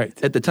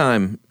 Right. At the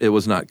time, it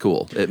was not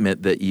cool. It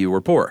meant that you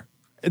were poor.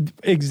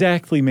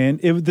 Exactly, man.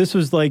 This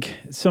was like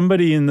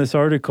somebody in this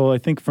article, I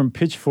think from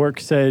Pitchfork,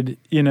 said,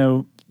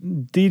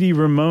 Dee Dee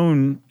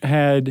Ramone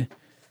had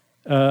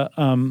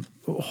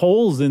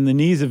holes in the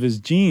knees of his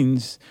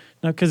jeans,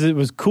 not because it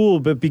was cool,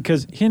 but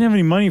because he didn't have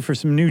any money for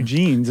some new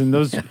jeans, and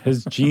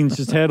his jeans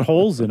just had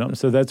holes in them,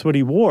 so that's what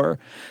he wore.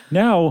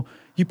 Now,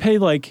 you pay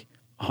like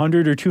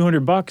 $100 or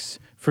 $200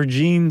 for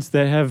jeans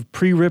that have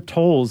pre-ripped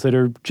holes that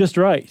are just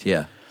right.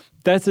 Yeah.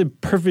 That's a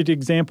perfect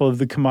example of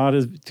the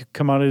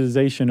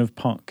commoditization of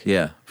punk.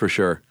 Yeah, for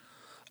sure.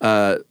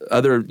 In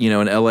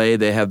LA,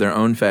 they have their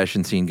own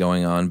fashion scene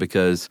going on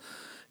because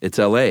it's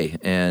LA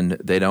and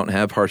they don't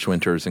have harsh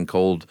winters and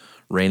cold,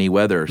 rainy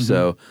weather. Mm-hmm.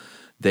 So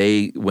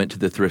they went to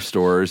the thrift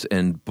stores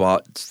and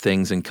bought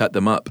things and cut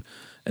them up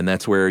and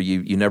that's where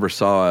you never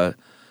saw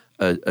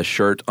a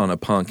shirt on a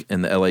punk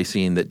in the LA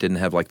scene that didn't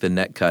have like the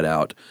neck cut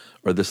out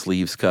or the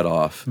sleeves cut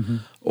off,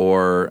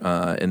 or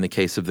in the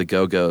case of the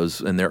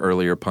Go-Go's in their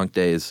earlier punk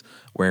days,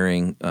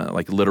 wearing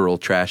like literal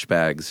trash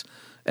bags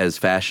as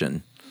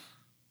fashion.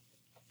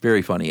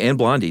 Very funny. And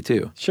Blondie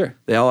too. Sure.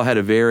 They all had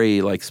a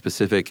very like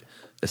specific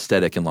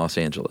aesthetic in Los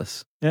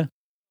Angeles. Yeah.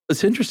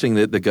 It's interesting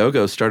that the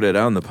Go-Go's started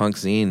out in the punk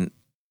scene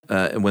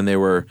when they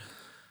were,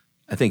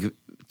 I think,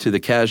 to the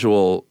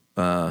casual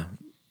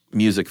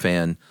music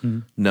fan,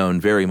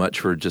 known very much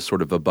for just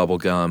sort of a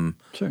bubblegum,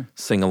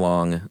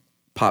 sing-along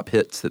pop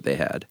hits that they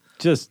had.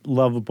 Just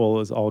lovable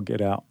as all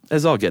get out.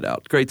 As all get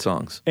out. Great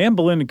songs. And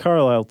Belinda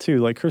Carlisle, too.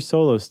 Like, her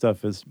solo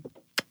stuff is...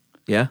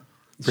 Yeah?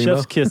 Primo?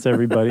 Chef's kiss,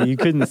 everybody. You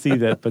couldn't see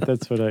that, but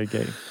that's what I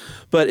gave.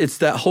 But it's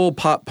that whole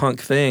pop-punk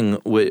thing,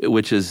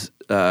 which is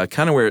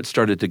kind of where it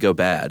started to go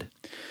bad.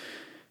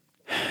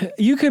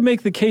 You could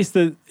make the case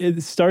that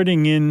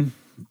starting in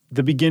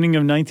the beginning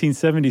of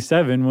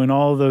 1977, when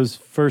all those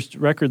first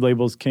record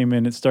labels came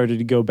in, it started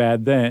to go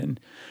bad then.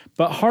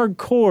 But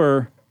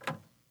hardcore...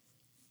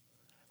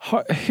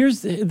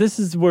 This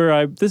is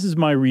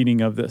my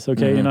reading of this,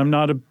 okay? And I'm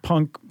not a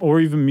punk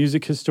or even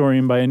music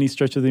historian by any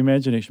stretch of the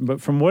imagination,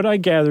 but from what I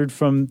gathered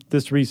from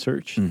this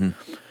research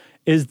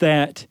is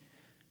that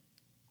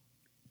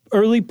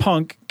early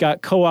punk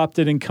got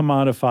co-opted and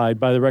commodified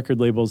by the record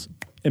labels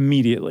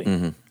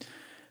immediately.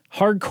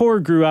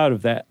 Hardcore grew out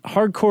of that.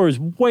 Hardcore is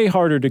way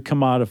harder to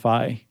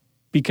commodify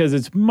because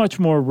it's much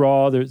more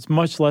raw. There's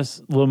much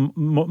less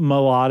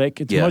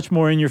melodic. It's much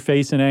more in your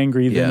face and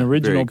angry than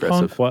original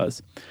punk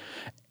was.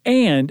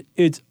 And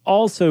it's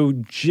also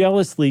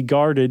jealously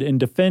guarded and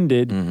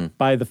defended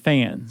by the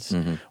fans.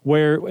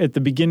 Where at the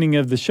beginning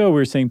of the show, we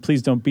were saying,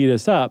 please don't beat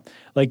us up.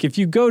 Like, if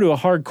you go to a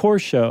hardcore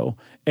show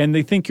and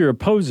they think you're a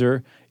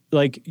poser,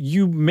 like,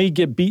 you may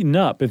get beaten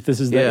up if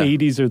this is the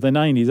 80s or the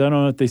 90s. I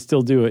don't know if they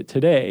still do it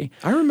today.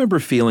 I remember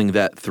feeling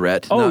that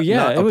threat. Not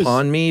it was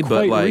upon me,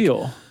 but like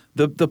real.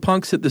 The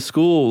punks at the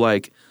school,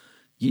 like,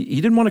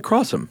 you didn't want to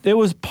cross them. It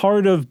was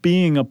part of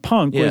being a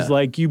punk, was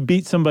like you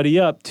beat somebody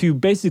up to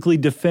basically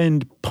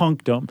defend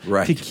punkdom,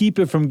 to keep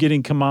it from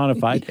getting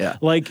commodified.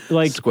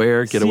 Like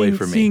Square, get away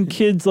from me. Seeing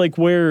kids like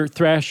wear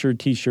Thrasher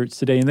t-shirts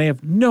today and they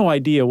have no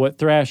idea what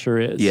Thrasher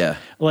is.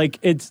 Like,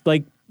 it's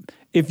like,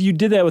 if you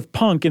did that with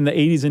punk in the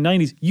 80s and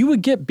 90s, you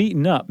would get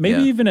beaten up,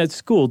 maybe even at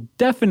school,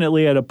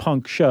 definitely at a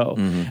punk show.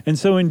 And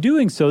so in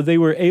doing so, they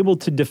were able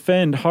to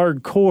defend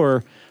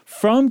hardcore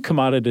from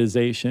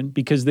commoditization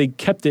because they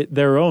kept it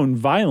their own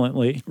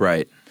violently.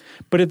 Right.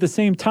 But at the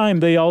same time,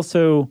 they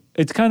also,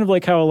 it's kind of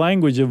like how a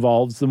language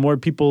evolves, the more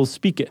people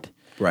speak it.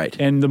 Right.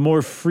 And the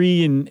more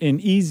free and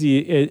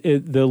easy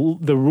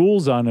the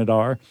rules on it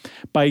are,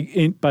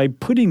 by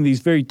putting these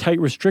very tight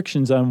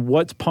restrictions on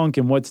what's punk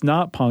and what's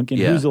not punk and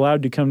who's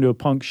allowed to come to a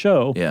punk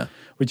show,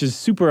 which is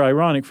super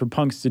ironic for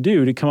punks to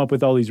do, to come up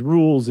with all these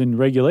rules and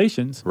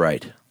regulations.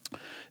 Right.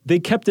 They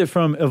kept it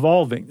from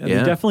evolving. They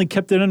definitely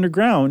kept it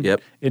underground,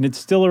 and it's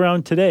still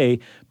around today,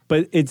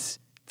 but it's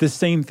the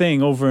same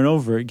thing over and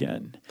over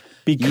again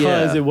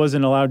because it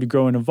wasn't allowed to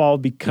grow and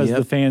evolve because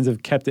the fans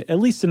have kept it, at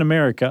least in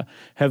America,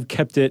 have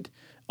kept it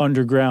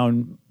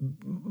underground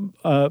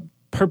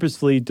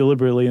purposefully,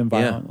 deliberately, and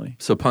violently.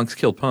 So punks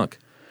killed punk.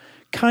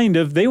 Kind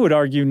of. They would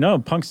argue, no,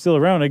 punk's still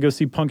around. I go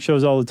see punk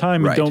shows all the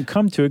time and don't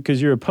come to it because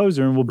you're a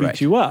poser and we'll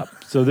beat you up.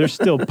 So they're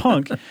still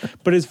punk.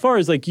 But as far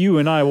as like you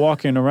and I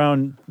walking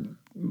around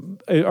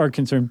are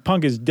concerned,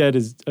 punk is dead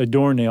as a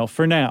doornail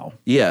for now.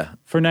 Yeah.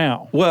 For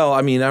now. Well,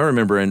 I mean, I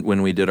remember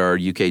when we did our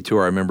UK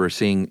tour, I remember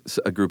seeing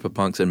a group of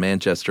punks in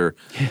Manchester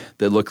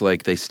that looked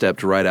like they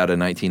stepped right out of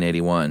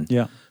 1981.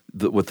 Yeah.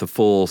 With the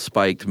full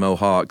spiked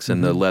mohawks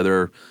and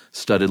the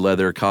studded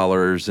leather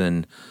collars,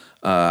 and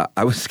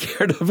I was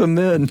scared of them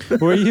then.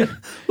 Were you? A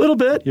little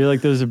bit. You're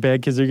like, those are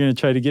bad kids. They're going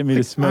to try to get me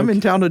to smoke. I'm in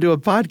town to do a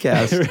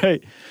podcast.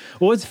 Right.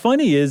 Well, what's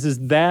funny is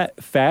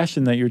that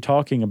fashion that you're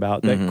talking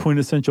about, that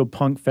quintessential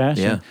punk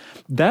fashion,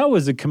 that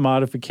was a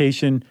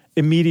commodification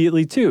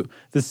immediately too.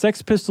 The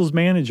Sex Pistols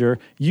manager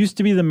used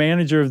to be the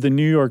manager of the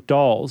New York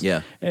Dolls,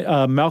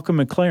 Malcolm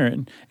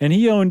McLaren, and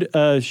he owned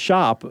a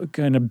shop,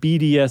 kind of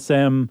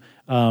BDSM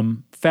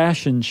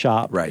fashion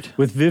shop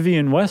with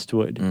Vivienne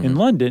Westwood in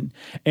London.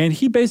 And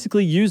he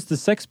basically used the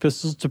Sex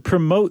Pistols to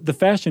promote the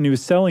fashion he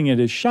was selling at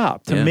his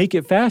shop, to make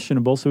it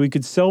fashionable so he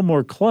could sell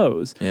more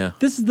clothes.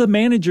 This is the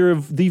manager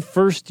of the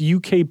first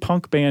UK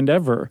punk band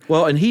ever.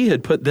 Well, and he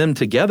had put them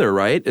together,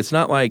 right? It's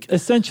not like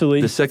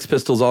essentially the Sex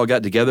Pistols all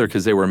got together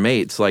because they were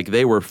mates. Like,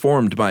 they were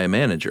formed by a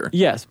manager.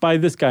 Yes, by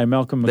this guy,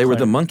 Malcolm McLaren. They were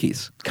the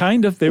monkeys.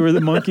 Kind of. They were the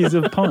monkeys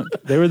of punk.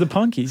 They were the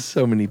punkies.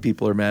 So many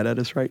people are mad at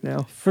us right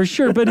now. For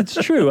sure, but it's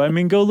true. I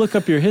mean, go look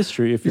up your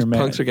history if you're mad.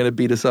 Punks are going to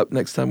beat us up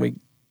next time we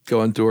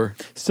go on tour.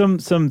 Some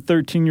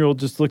 13-year-old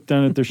just looked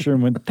down at their shirt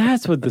and went,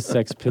 that's what the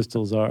Sex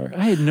Pistols are.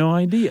 I had no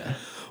idea.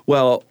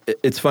 Well,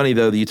 it's funny,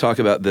 though, that you talk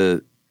about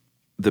the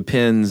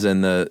pins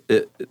and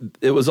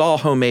it was all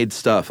homemade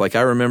stuff. Like,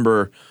 I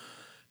remember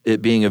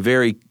it being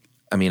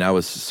I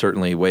was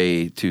certainly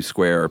way too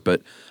square,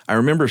 but I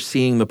remember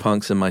seeing the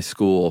punks in my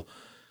school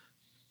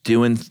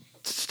doing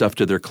stuff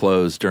to their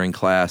clothes during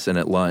class and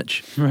at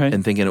lunch, Right.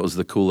 and thinking it was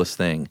the coolest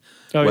thing.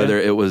 Oh, Whether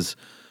yeah? it was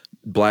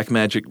Black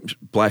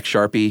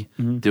Sharpie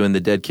doing the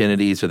Dead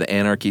Kennedys or the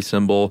Anarchy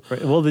symbol.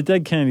 Right. Well, the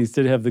Dead Kennedys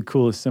did have the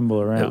coolest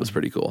symbol around. That was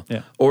pretty cool.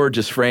 Yeah. Or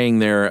just fraying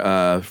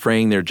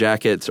their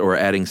jackets or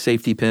adding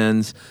safety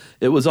pins.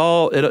 It was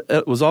all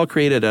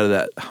created out of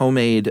that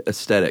homemade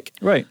aesthetic.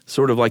 Right.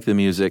 Sort of like the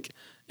music,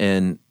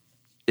 and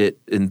it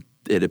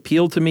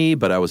appealed to me,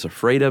 but I was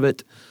afraid of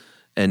it.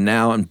 And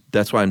now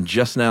that's why I'm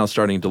just now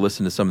starting to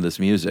listen to some of this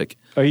music.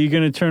 Are you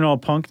going to turn all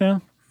punk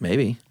now?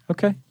 Maybe.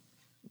 Okay.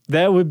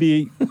 That would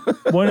be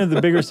one of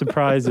the bigger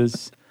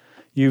surprises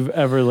you've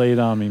ever laid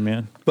on me,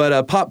 man.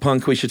 But pop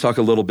punk, we should talk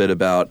a little bit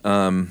about.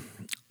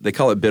 They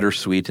call it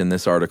bittersweet in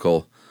this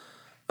article.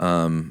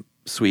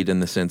 Sweet in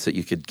the sense that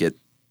you could get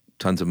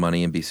tons of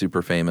money and be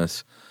super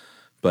famous,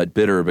 but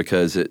bitter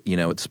because it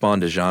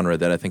spawned a genre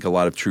that I think a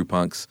lot of true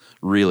punks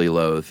really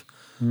loathe.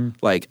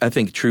 Like, I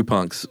think true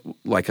punks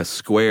like a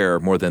Square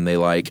more than they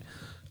like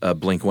a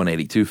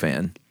Blink-182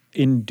 fan.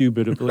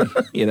 Indubitably.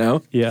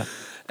 Yeah.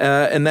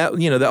 And that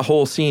that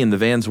whole scene, the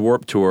Vans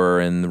Warped Tour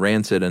and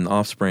Rancid and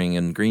Offspring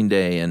and Green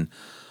Day and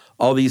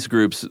all these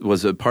groups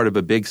was a part of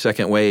a big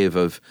second wave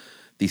of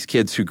these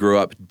kids who grew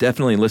up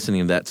definitely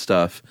listening to that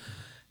stuff,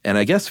 and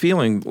I guess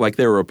feeling like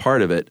they were a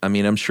part of it. I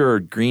mean, I'm sure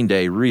Green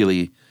Day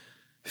really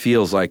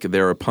feels like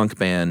they're a punk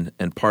band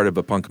and part of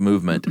a punk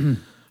movement.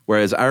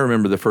 Whereas I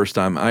remember the first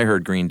time I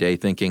heard Green Day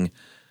thinking,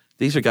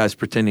 these are guys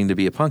pretending to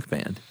be a punk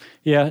band.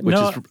 Yeah. Which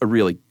is a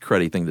really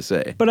cruddy thing to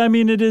say. But I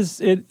mean,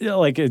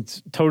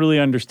 it's totally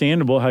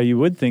understandable how you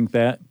would think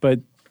that, but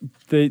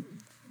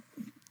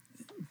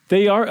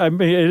they are, I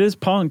mean, it is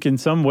punk in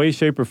some way,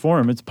 shape, or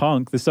form. It's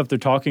punk. The stuff they're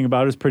talking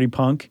about is pretty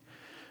punk.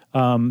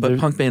 But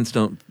punk bands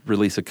don't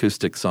release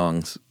acoustic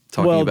songs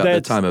talking about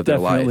the time of their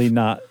life. Definitely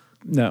not.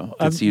 No.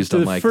 It's used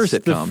on like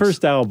sitcoms. The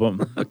first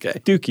album. Okay.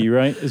 Dookie,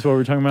 right, is what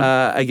we're talking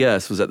about? I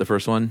guess. Was that the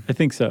first one? I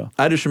think so.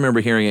 I just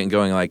remember hearing it and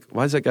going like,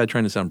 why is that guy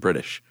trying to sound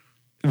British?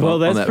 Well,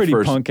 that's pretty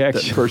punk,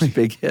 actually. That first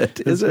big hit, is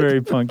it? It's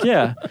very punk.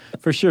 Yeah,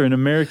 for sure. An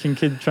American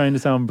kid trying to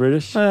sound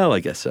British. Well, I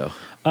guess so.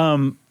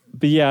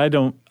 But yeah,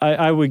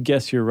 I would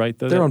guess you're right,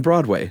 though. They're on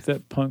Broadway.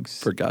 That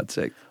punks. For God's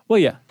sake. Well,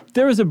 yeah.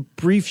 There was a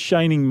brief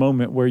shining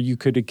moment where you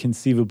could have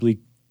conceivably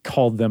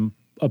called them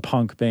a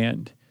punk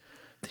band.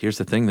 Here's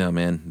the thing, though,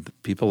 man.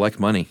 People like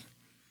money.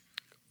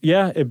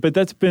 Yeah, but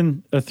that's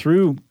been a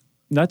through,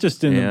 not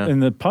just in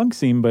the punk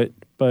scene, but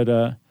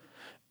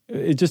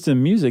it just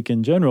in music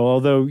in general.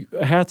 Although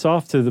hats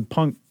off to the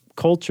punk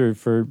culture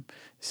for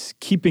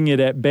keeping it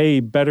at bay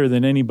better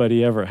than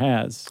anybody ever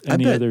has,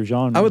 any other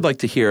genre. I would like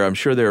to hear, I'm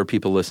sure there are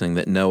people listening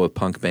that know of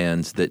punk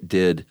bands that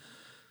did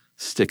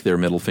stick their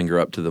middle finger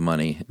up to the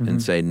money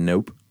and say,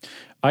 nope.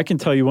 I can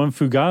tell you one,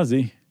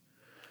 Fugazi.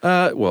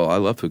 Well, I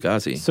love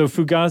Fugazi. So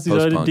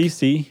Fugazi's out of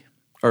D.C.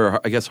 Or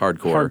I guess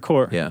hardcore.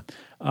 Hardcore. Yeah.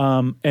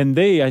 And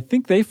I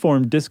think they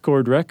formed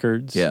Discord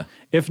Records. Yeah.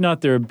 If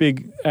not, they're a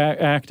big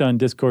act on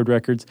Discord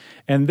Records.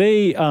 And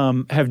they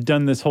have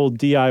done this whole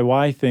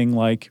DIY thing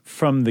like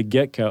from the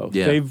get-go.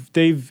 Yeah.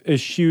 They've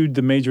eschewed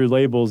the major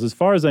labels, as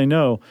far as I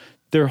know,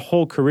 their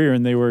whole career,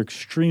 and they were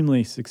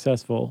extremely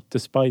successful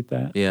despite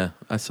that. Yeah.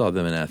 I saw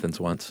them in Athens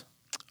once.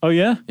 Oh,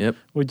 yeah? Yep.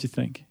 What'd you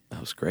think? That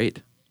was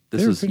great.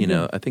 This They were was, pretty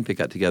good. I think they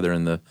got together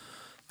in the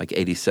like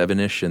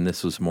 87-ish, and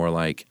this was more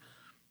like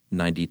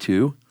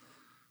 92.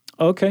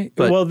 Okay.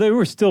 But- well, they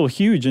were still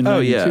huge in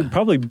 92. yeah.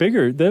 Probably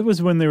bigger. That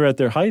was when they were at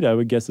their height, I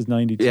would guess, is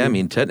 92. Yeah, I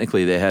mean,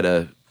 technically they had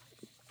I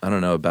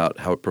don't know about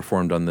how it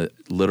performed on the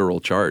literal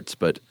charts,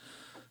 but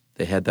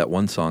they had that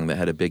one song that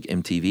had a big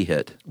MTV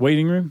hit.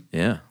 Waiting Room?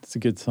 Yeah. It's a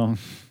good song.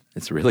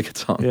 It's a really good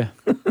song. Yeah.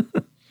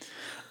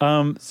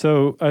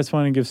 So I just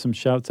want to give some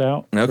shouts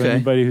out for Okay.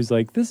 anybody who's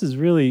like, this is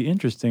really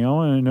interesting. I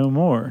want to know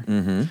more.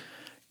 Mm-hmm.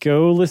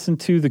 Go listen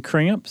to The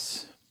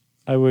Cramps.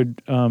 I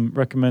would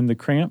recommend The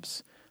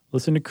Cramps.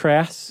 Listen to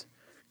Crass.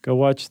 Go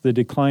watch The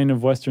Decline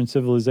of Western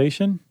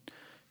Civilization.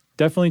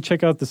 Definitely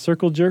check out The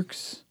Circle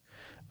Jerks.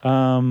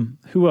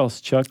 Who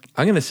else, Chuck?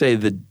 I'm going to say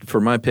that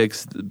for my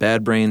picks, the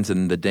Bad Brains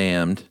and The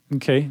Damned,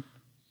 Okay.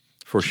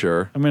 for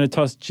sure. I'm going to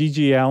toss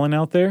G.G. Allen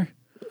out there,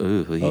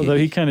 Ooh, although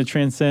he kind of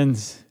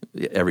transcends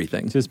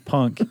everything. just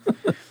punk.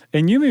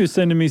 And Yumi was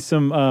sending me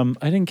some,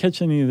 I didn't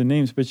catch any of the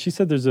names, but she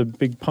said there's a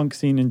big punk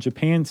scene in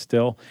Japan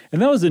still.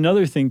 And that was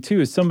another thing, too,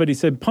 is somebody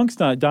said punk's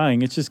not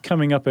dying. It's just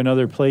coming up in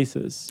other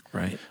places.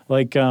 Right.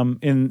 Like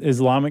in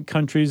Islamic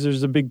countries,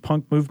 there's a big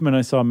punk movement.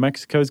 I saw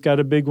Mexico's got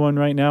a big one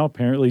right now.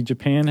 Apparently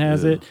Japan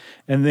has it.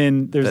 And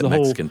then there's That the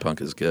whole Mexican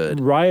punk is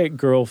good. Riot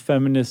Girl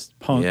feminist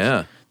punk.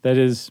 Yeah. That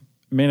is,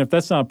 man, if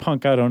that's not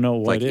punk, I don't know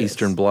what Like is.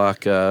 Eastern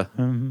Bloc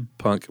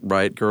punk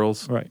Riot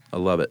Girls. Right. I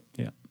love it.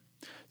 Yeah.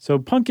 So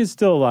punk is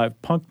still alive.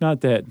 Punk not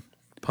dead.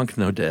 Punk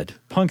no dead.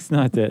 Punk's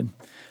not dead.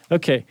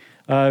 Okay.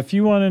 If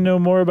you want to know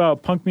more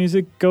about punk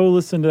music, go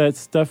listen to that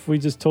stuff we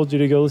just told you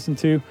to go listen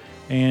to.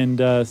 And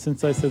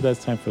since I said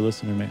that's time for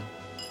listener mail.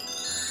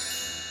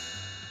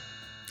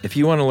 If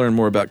you want to learn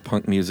more about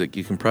punk music,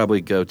 you can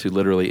probably go to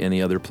literally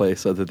any other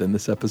place other than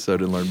this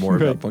episode and learn more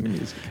Right. about punk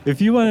music.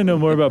 If you want to know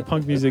more about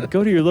punk music,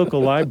 go to your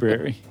local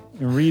library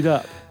and read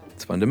up.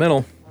 It's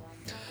fundamental.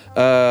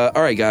 All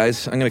right,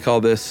 guys. I'm going to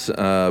call this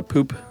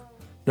poop.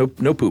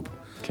 No poop.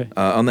 Okay.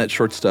 On that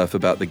short stuff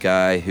about the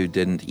guy who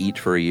didn't eat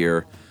for a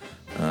year,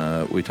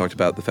 we talked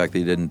about the fact that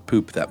he didn't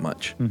poop that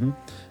much. Mm-hmm.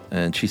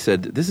 And she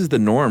said, this is the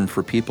norm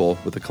for people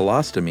with a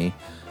colostomy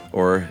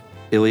or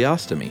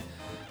ileostomy.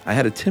 I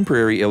had a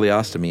temporary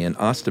ileostomy and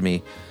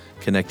ostomy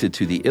connected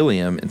to the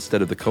ileum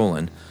instead of the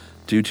colon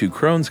due to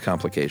Crohn's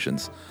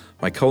complications.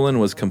 My colon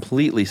was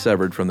completely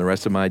severed from the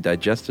rest of my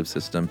digestive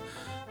system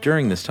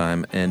during this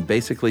time and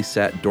basically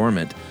sat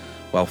dormant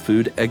while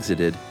food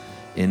exited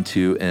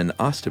into an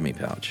ostomy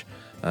pouch.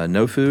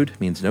 No food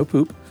means no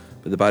poop,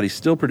 but the body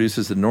still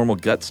produces the normal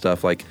gut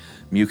stuff like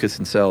mucus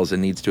and cells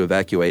and needs to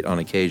evacuate on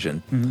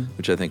occasion,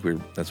 which I think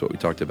that's what we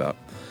talked about.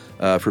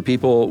 For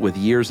people with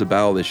years of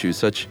bowel issues,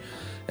 such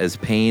as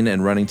pain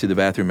and running to the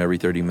bathroom every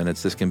 30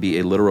 minutes, this can be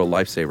a literal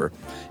lifesaver.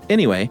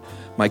 Anyway,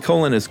 my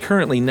colon is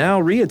currently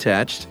now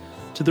reattached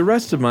to the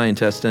rest of my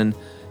intestine,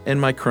 and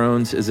my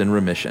Crohn's is in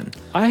remission.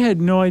 I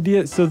had no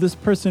idea. So this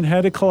person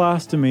had a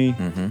colostomy,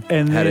 and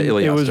Had then an it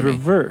was ileostomy.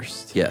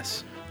 reversed.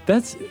 Yes.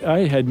 I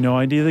had no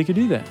idea they could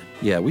do that.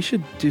 Yeah, we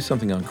should do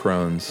something on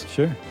Crohn's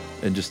Sure.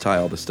 and just tie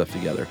all this stuff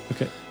together.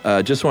 Okay.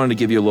 Just wanted to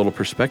give you a little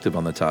perspective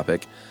on the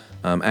topic.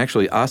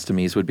 Actually,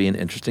 ostomies would be an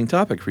interesting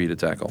topic for you to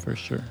tackle. For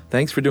sure.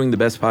 Thanks for doing the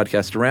best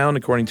podcast around.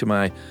 According to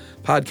my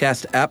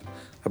podcast app,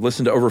 I've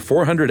listened to over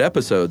 400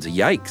 episodes.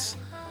 Yikes.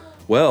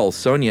 Well,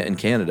 Sonia in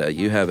Canada,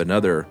 you have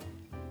another,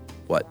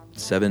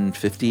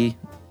 750,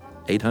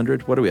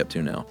 800? What are we up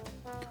to now?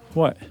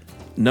 What?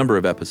 Number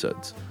of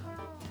episodes.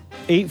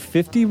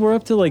 850? We're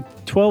up to like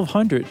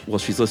 1,200. Well,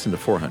 she's listened to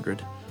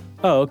 400.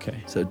 Oh,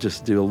 okay. So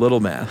just do a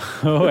little math.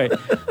 Oh, wait.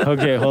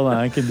 Okay, hold on.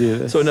 I can do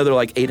this. So another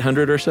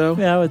 800 or so?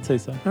 Yeah, I would say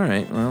so. All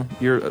right. Well,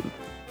 you're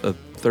a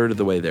third of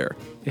the way there.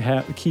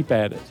 Keep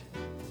at it.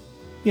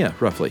 Yeah,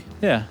 roughly.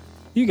 Yeah.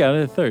 You got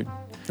it, a third.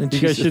 And You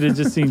she guys said- should have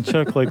just seen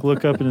Chuck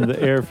look up into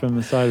the air from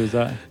the side of his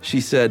eye.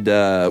 She said,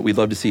 we'd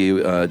love to see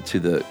you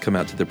come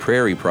out to the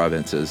prairie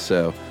provinces.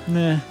 So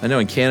Nah. I know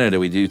in Canada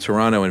we do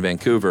Toronto and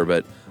Vancouver,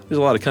 but there's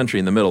a lot of country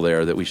in the middle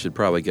there that we should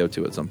probably go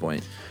to at some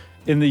point.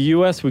 In the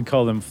U.S., we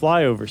call them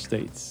flyover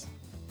states.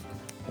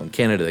 Well, in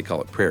Canada, they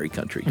call it prairie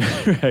country.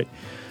 Right.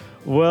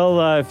 Well,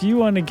 if you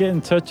want to get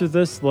in touch with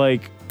us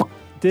like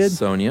did,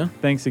 Sonia.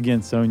 thanks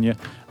again, Sonia.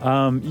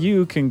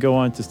 You can go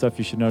on to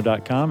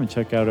stuffyoushouldknow.com and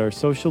check out our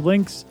social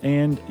links,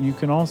 and you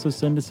can also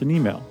send us an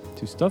email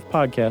to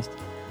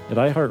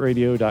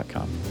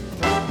stuffpodcast@iheartradio.com.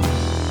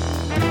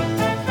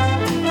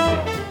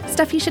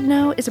 Stuff You Should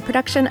Know is a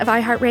production of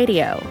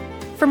iHeartRadio.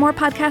 For more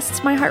podcasts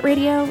from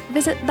iHeartRadio,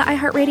 visit the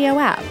iHeartRadio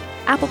app,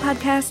 Apple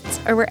Podcasts,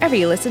 or wherever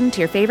you listen to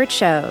your favorite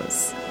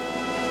shows.